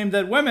 They claimed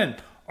that women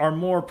are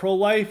more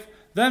pro-life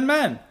than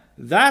men.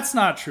 That's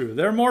not true.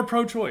 They're more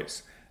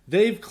pro-choice.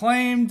 They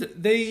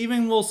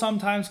even will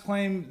sometimes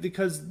claim,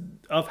 because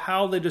of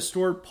how they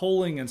distort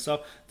polling and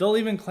stuff, they'll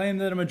even claim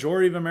that a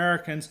majority of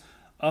Americans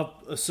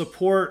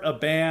support a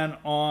ban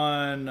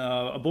on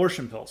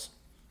abortion pills.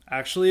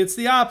 Actually, it's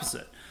the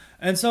opposite.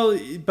 And so,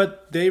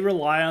 but they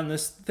rely on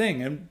this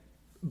thing. And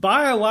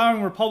by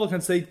allowing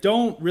Republicans, they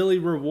don't really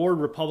reward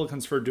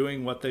Republicans for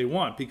doing what they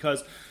want,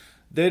 because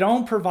they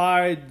don't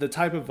provide the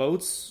type of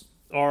votes,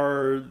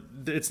 or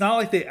it's not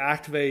like they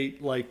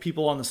activate like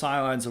people on the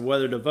sidelines of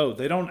whether to vote.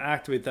 They don't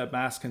activate that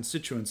mass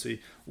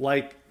constituency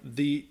like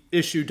the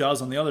issue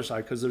does on the other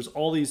side, because there's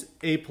all these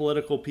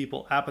apolitical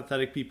people,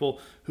 apathetic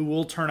people who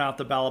will turn out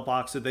the ballot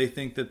box if they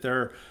think that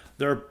their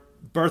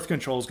birth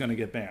control is going to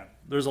get banned.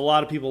 There's a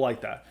lot of people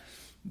like that.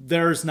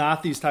 There's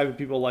not these type of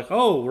people like,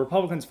 oh,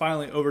 Republicans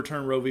finally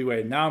overturned Roe v.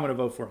 Wade, now I'm going to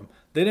vote for them.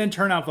 They didn't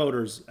turn out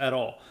voters at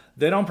all.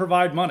 They don't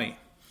provide money.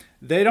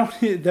 They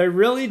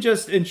really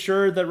just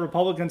ensure that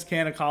Republicans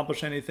can't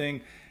accomplish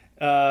anything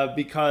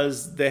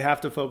because they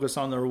have to focus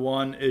on their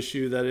one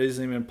issue that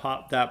isn't even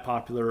that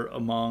popular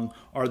among,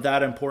 or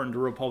that important to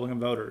Republican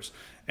voters.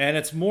 And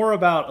it's more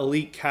about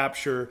elite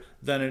capture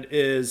than it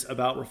is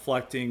about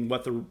reflecting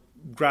what the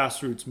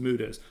grassroots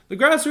mood is. The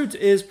grassroots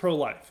is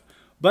pro-life,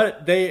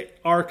 but they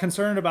are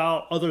concerned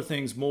about other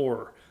things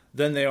more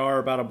than they are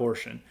about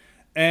abortion.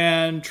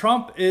 And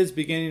Trump is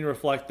beginning to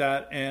reflect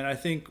that, and I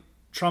think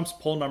Trump's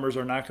poll numbers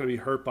are not going to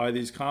be hurt by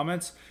these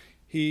comments.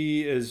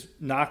 He is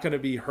not going to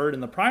be hurt in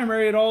the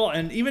primary at all,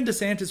 and even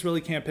DeSantis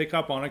really can't pick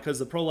up on it because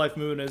the pro-life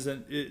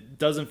movement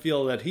doesn't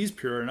feel that he's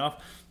pure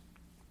enough.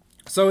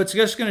 So it's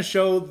just going to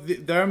show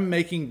them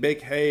making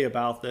big hay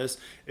about this.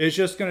 It's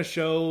just going to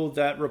show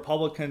that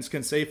Republicans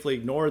can safely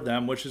ignore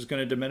them, which is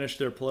going to diminish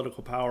their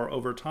political power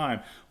over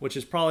time, which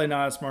is probably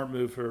not a smart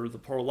move for the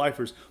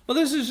pro-lifers. But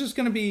this is just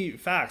going to be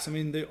facts. I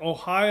mean, the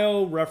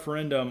Ohio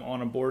referendum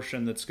on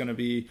abortion that's going to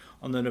be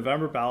on the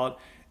November ballot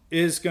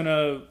is going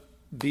to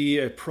be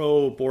a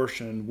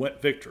pro-abortion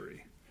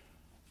victory.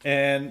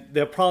 And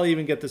they'll probably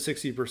even get the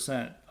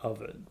 60% of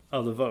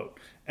the vote.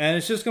 And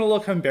it's just going to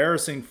look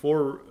embarrassing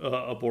for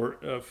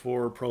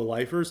for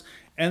pro-lifers.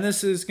 And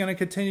this is going to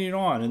continue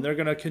on. And they're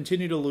going to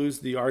continue to lose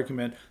the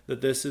argument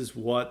that this is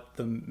what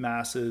the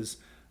masses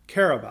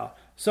care about.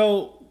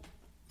 So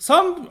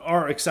some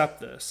accept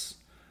this.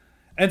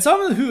 And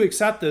some who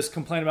accept this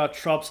complain about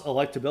Trump's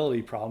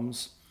electability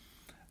problems.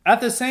 At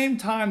the same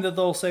time that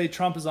they'll say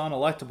Trump is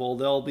unelectable,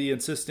 they'll be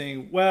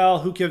insisting,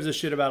 well, who gives a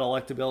shit about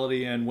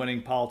electability and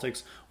winning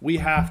politics? We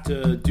have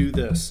to do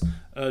this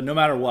no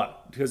matter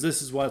what, because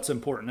this is what's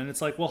important. And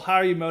it's like, well, how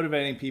are you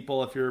motivating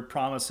people if you're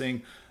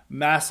promising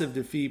massive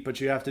defeat,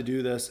 but you have to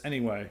do this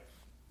anyway?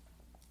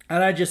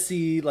 And I just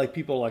see like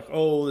people like,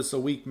 oh, this is a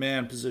weak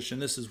man position,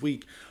 this is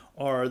weak,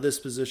 or this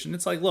position.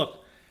 It's like,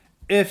 look,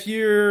 if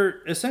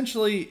you're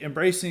essentially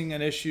embracing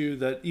an issue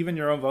that even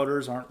your own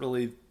voters aren't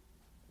really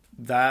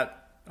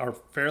are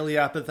fairly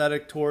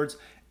apathetic towards,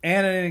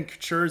 and it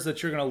ensures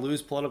that you're going to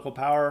lose political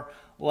power,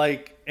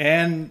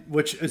 and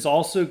which is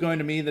also going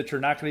to mean that you're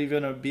not going to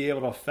even be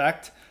able to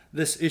affect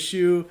this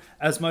issue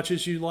as much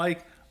as you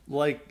like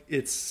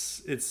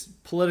it's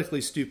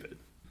politically stupid.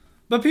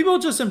 But people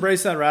just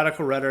embrace that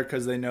radical rhetoric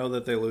because they know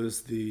that they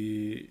lose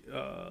the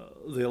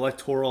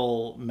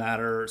electoral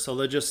matter. So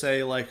they just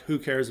say, like, who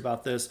cares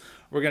about this?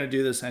 We're going to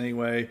do this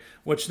anyway,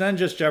 which then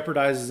just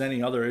jeopardizes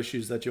any other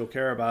issues that you'll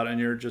care about, and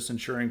you're just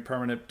ensuring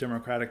permanent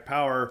Democratic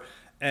power.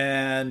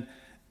 And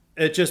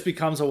it just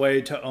becomes a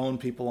way to own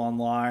people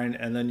online,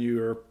 and then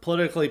you're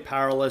politically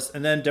powerless,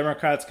 and then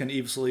Democrats can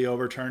easily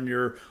overturn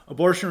your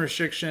abortion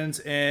restrictions,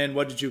 and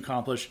what did you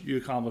accomplish? You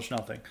accomplished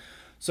nothing.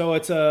 So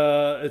it's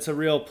a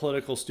real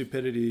political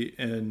stupidity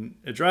in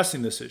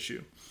addressing this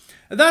issue.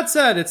 And that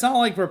said, it's not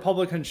like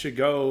Republicans should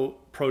go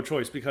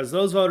pro-choice, because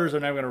those voters are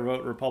never going to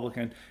vote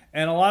Republican.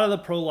 And a lot of the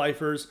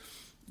pro-lifers,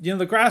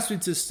 the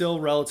grassroots is still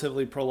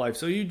relatively pro-life.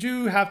 So you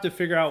do have to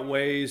figure out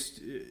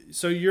ways.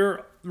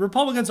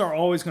 Republicans are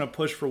always going to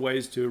push for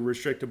ways to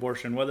restrict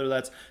abortion, whether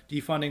that's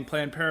defunding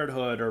Planned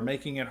Parenthood or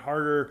making it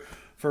harder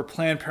for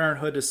Planned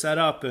Parenthood to set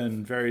up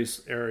in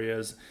various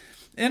areas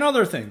and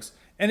other things.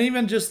 And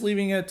even just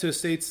leaving it to a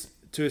state's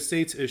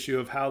issue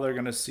of how they're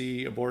going to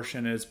see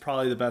abortion is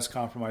probably the best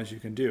compromise you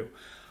can do.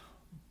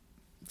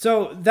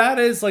 So that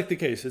is like the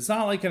case. It's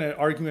not like an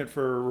argument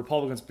for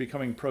Republicans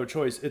becoming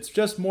pro-choice. It's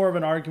just more of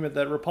an argument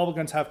that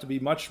Republicans have to be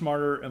much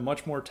smarter and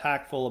much more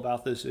tactful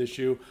about this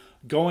issue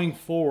going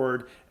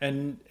forward.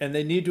 And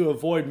they need to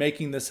avoid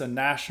making this a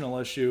national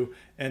issue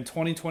in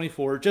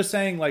 2024. Just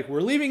saying, like,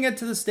 we're leaving it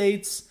to the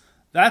states.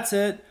 That's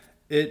it.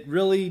 It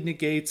really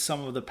negates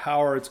some of the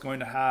power it's going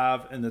to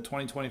have in the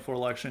 2024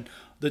 election.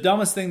 The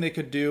dumbest thing they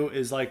could do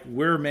is, like,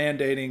 we're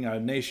mandating a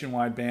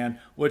nationwide ban,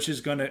 which is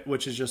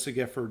just a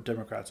gift for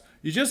Democrats.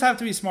 You just have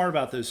to be smart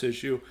about this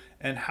issue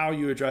and how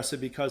you address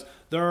it, because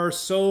there are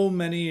so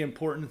many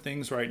important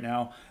things right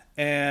now.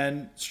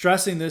 And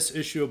stressing this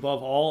issue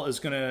above all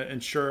is going to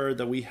ensure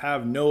that we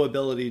have no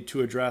ability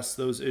to address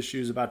those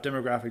issues about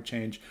demographic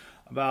change,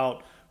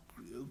 about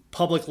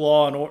public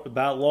law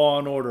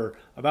and order,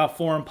 about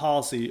foreign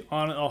policy,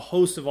 on a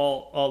host of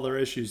all other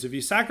issues. If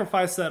you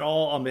sacrifice that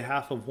all on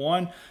behalf of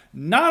one,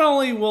 not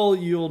only will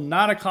you'll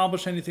not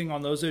accomplish anything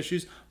on those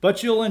issues,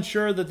 but you'll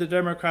ensure that the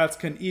Democrats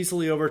can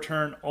easily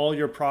overturn all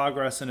your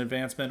progress and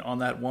advancement on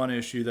that one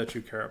issue that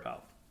you care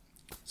about.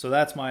 So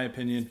that's my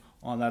opinion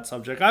on that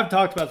subject. I've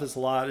talked about this a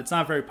lot. It's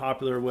not very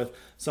popular with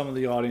some of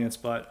the audience,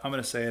 but I'm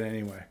going to say it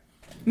anyway.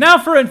 Now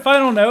for a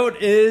final note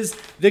is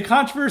the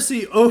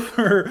controversy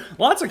over,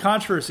 lots of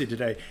controversy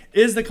today,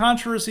 is the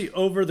controversy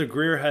over the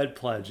Greer-Head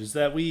Pledge. Is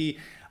that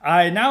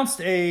I announced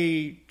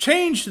a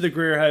change to the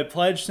Greer-Head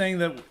Pledge saying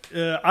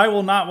that I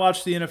will not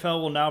watch the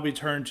NFL will now be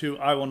turned to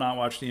I will not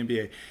watch the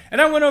NBA.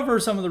 And I went over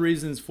some of the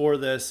reasons for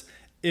this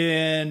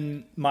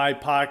in my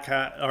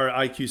podcast or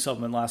IQ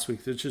supplement last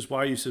week, which is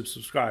why you should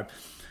subscribe.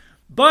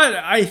 But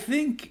I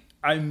think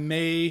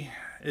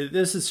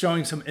this is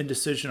showing some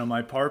indecision on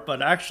my part,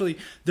 but actually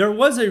there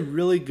was a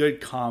really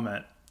good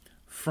comment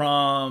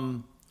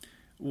from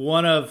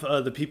one of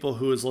the people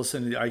who was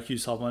listening to the IQ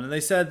supplement. And they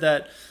said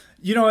that,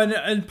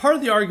 And part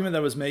of the argument that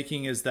I was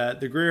making is that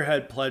the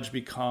Greerhead Pledge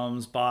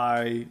becomes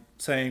by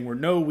saying we're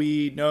no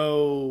weed,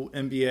 no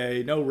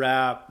NBA, no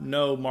rap,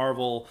 no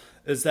Marvel,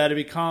 is that it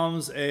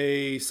becomes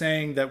a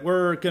saying that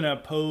we're going to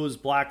oppose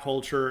black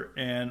culture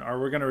or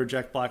we're going to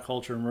reject black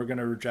culture and we're going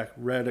to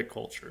reject Reddit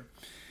culture.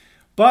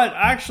 But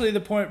actually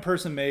the point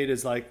person made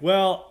is like,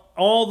 well,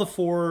 all the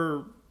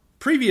 4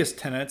 previous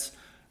tenets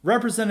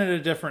represented a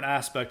different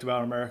aspect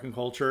about American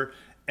culture.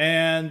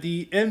 And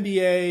the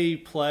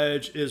NBA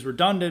pledge is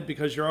redundant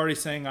because you're already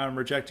saying I'm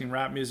rejecting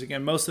rap music.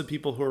 And most of the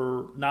people who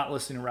are not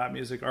listening to rap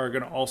music are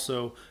going to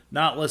also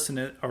not listen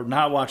to or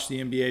not watch the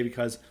NBA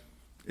because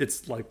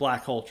it's like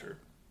black culture.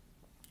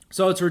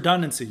 So it's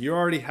redundancy. You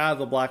already have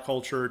the black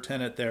culture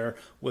tenet there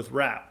with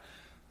rap.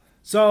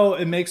 So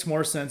it makes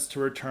more sense to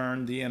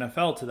return the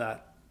NFL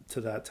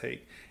to that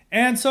take.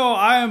 And so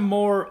I am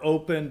more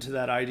open to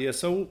that idea.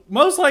 So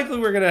most likely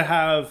we're going to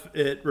have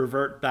it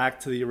revert back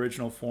to the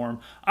original form.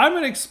 I'm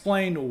going to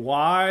explain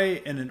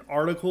why in an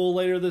article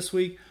later this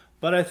week.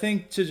 But I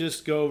think to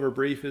just go over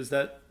brief is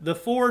that the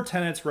 4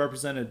 tenets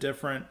represent a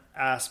different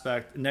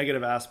aspect,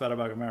 negative aspect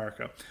about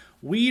America.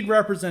 Weed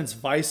represents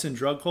vice and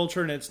drug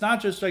culture. And it's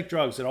not just like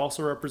drugs. It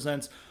also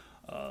represents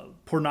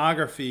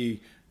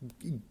pornography,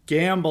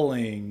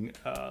 gambling,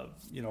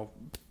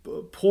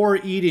 poor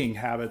eating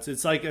habits.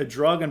 It's like a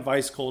drug and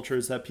vice culture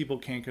is that people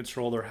can't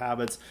control their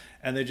habits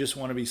and they just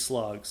want to be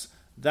slugs.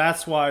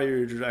 That's why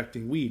you're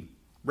rejecting weed.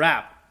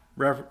 Rap,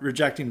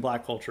 rejecting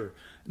black culture.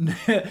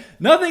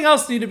 Nothing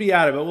else need to be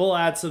added, but we'll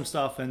add some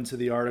stuff into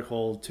the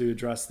article to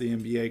address the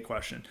NBA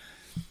question.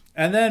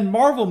 And then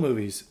Marvel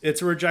movies.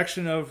 It's a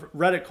rejection of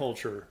Reddit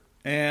culture.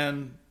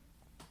 And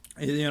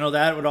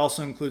that would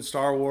also include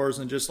Star Wars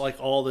and just like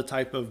all the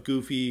type of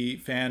goofy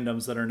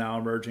fandoms that are now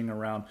emerging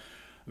around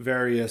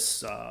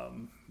various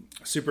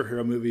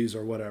superhero movies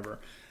or whatever.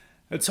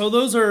 And so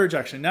those are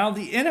rejection. Now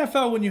the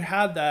NFL, when you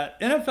have that,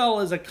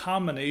 NFL is a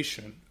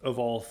combination of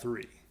all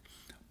 3.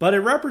 But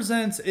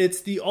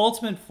it's the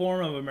ultimate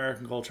form of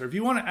American culture. If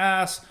you want to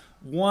ask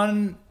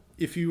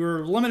if you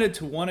were limited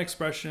to one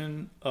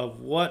expression of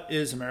what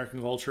is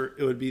American culture,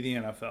 it would be the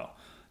NFL.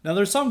 Now,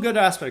 there's some good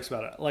aspects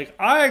about it. Like,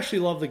 I actually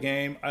love the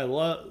game.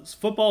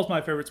 Football is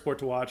my favorite sport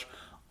to watch.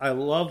 I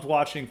loved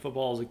watching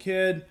football as a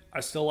kid.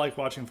 I still like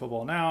watching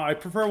football now. I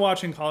prefer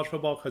watching college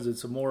football because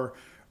it's a more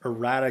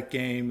erratic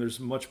game. There's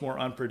much more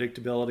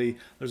unpredictability.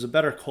 There's a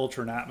better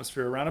culture and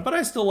atmosphere around it. But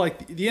I still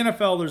like the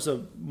NFL. There's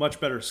a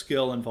much better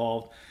skill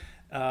involved.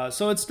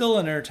 So it's still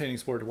an entertaining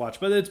sport to watch.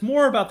 But it's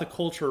more about the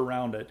culture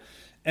around it.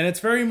 And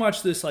it's very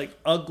much this like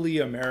ugly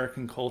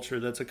American culture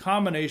that's a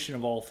combination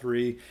of all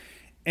 3.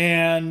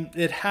 And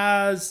it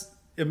has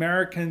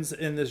Americans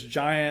in this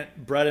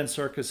giant bread and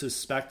circuses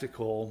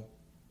spectacle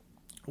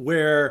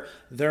where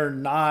they're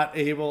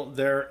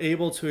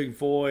able to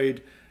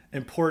avoid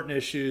important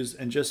issues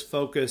and just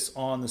focus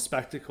on the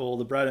spectacle,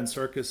 the bread and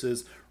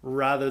circuses,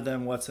 rather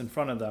than what's in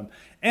front of them.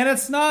 And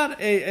it's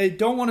not I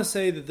don't want to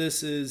say that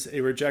this is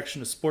a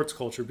rejection of sports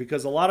culture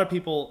because a lot of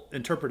people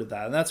interpreted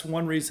that. And that's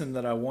one reason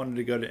that I wanted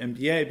to go to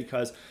NBA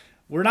because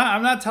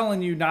I'm not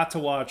telling you not to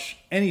watch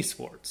any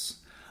sports.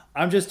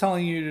 I'm just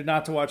telling you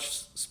not to watch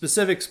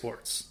specific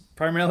sports,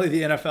 primarily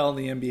the NFL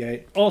and the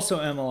NBA, also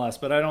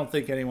MLS, but I don't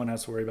think anyone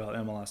has to worry about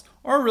MLS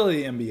or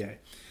really the NBA.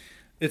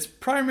 It's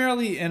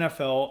primarily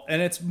NFL,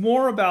 and it's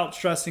more about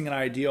stressing an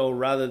ideal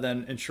rather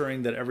than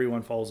ensuring that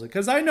everyone follows it.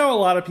 Because I know a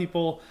lot of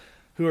people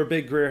who are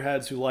big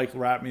Greerheads who like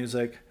rap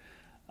music,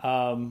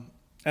 and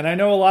I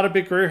know a lot of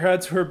big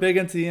Greerheads who are big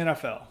into the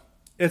NFL.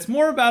 It's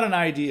more about an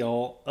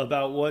ideal,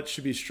 about what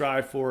should be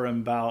strived for,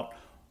 and about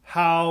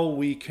how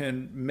we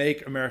can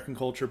make American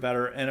culture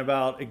better and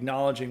about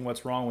acknowledging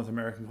what's wrong with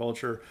American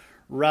culture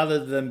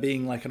rather than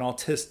being like an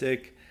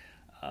autistic,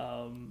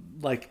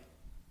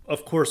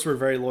 of course we're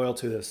very loyal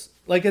to this.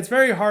 Like it's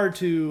very hard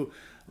to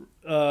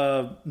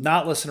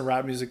not listen to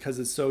rap music because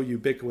it's so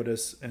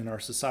ubiquitous in our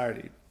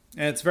society.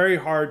 And it's very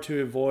hard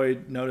to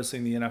avoid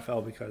noticing the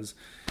NFL because,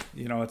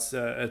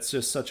 it's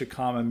just such a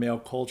common male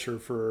culture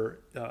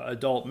for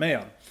adult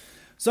male.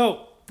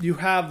 So you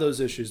have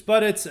those issues,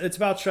 but it's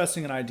about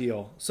stressing an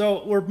ideal.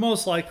 So we're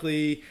most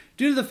likely,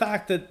 due to the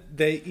fact that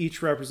they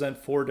each represent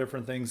 4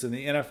 different things, and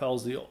the NFL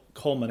is the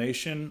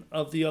culmination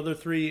of the other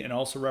 3 and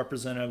also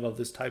representative of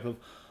this type of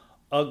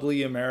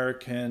ugly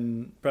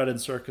American bread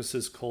and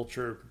circuses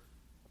culture,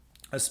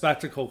 a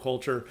spectacle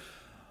culture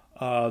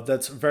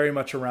that's very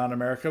much around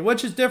America,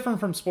 which is different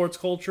from sports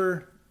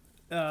culture.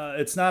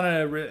 It's not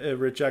a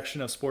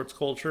rejection of sports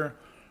culture.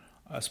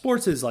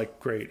 Sports is like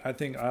great. I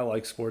think I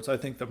like sports. I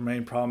think the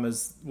main problem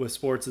is with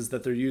sports is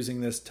that they're using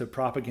this to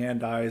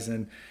propagandize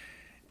and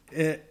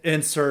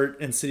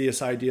insert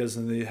insidious ideas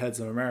in the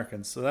heads of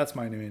Americans. So that's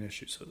my main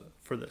issue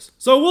for this.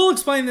 So we'll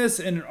explain this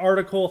in an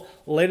article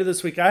later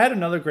this week. I had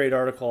another great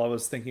article I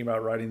was thinking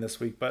about writing this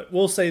week, but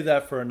we'll save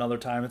that for another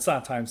time. It's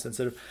not time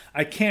sensitive.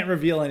 I can't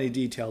reveal any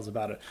details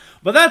about it.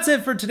 But that's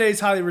it for today's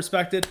Highly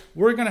Respected.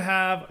 We're going to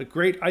have a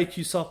great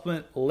IQ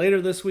supplement later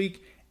this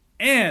week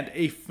and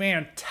a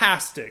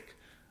fantastic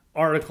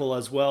article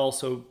as well.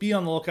 So be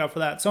on the lookout for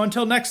that. So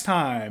until next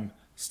time,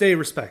 stay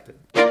respected.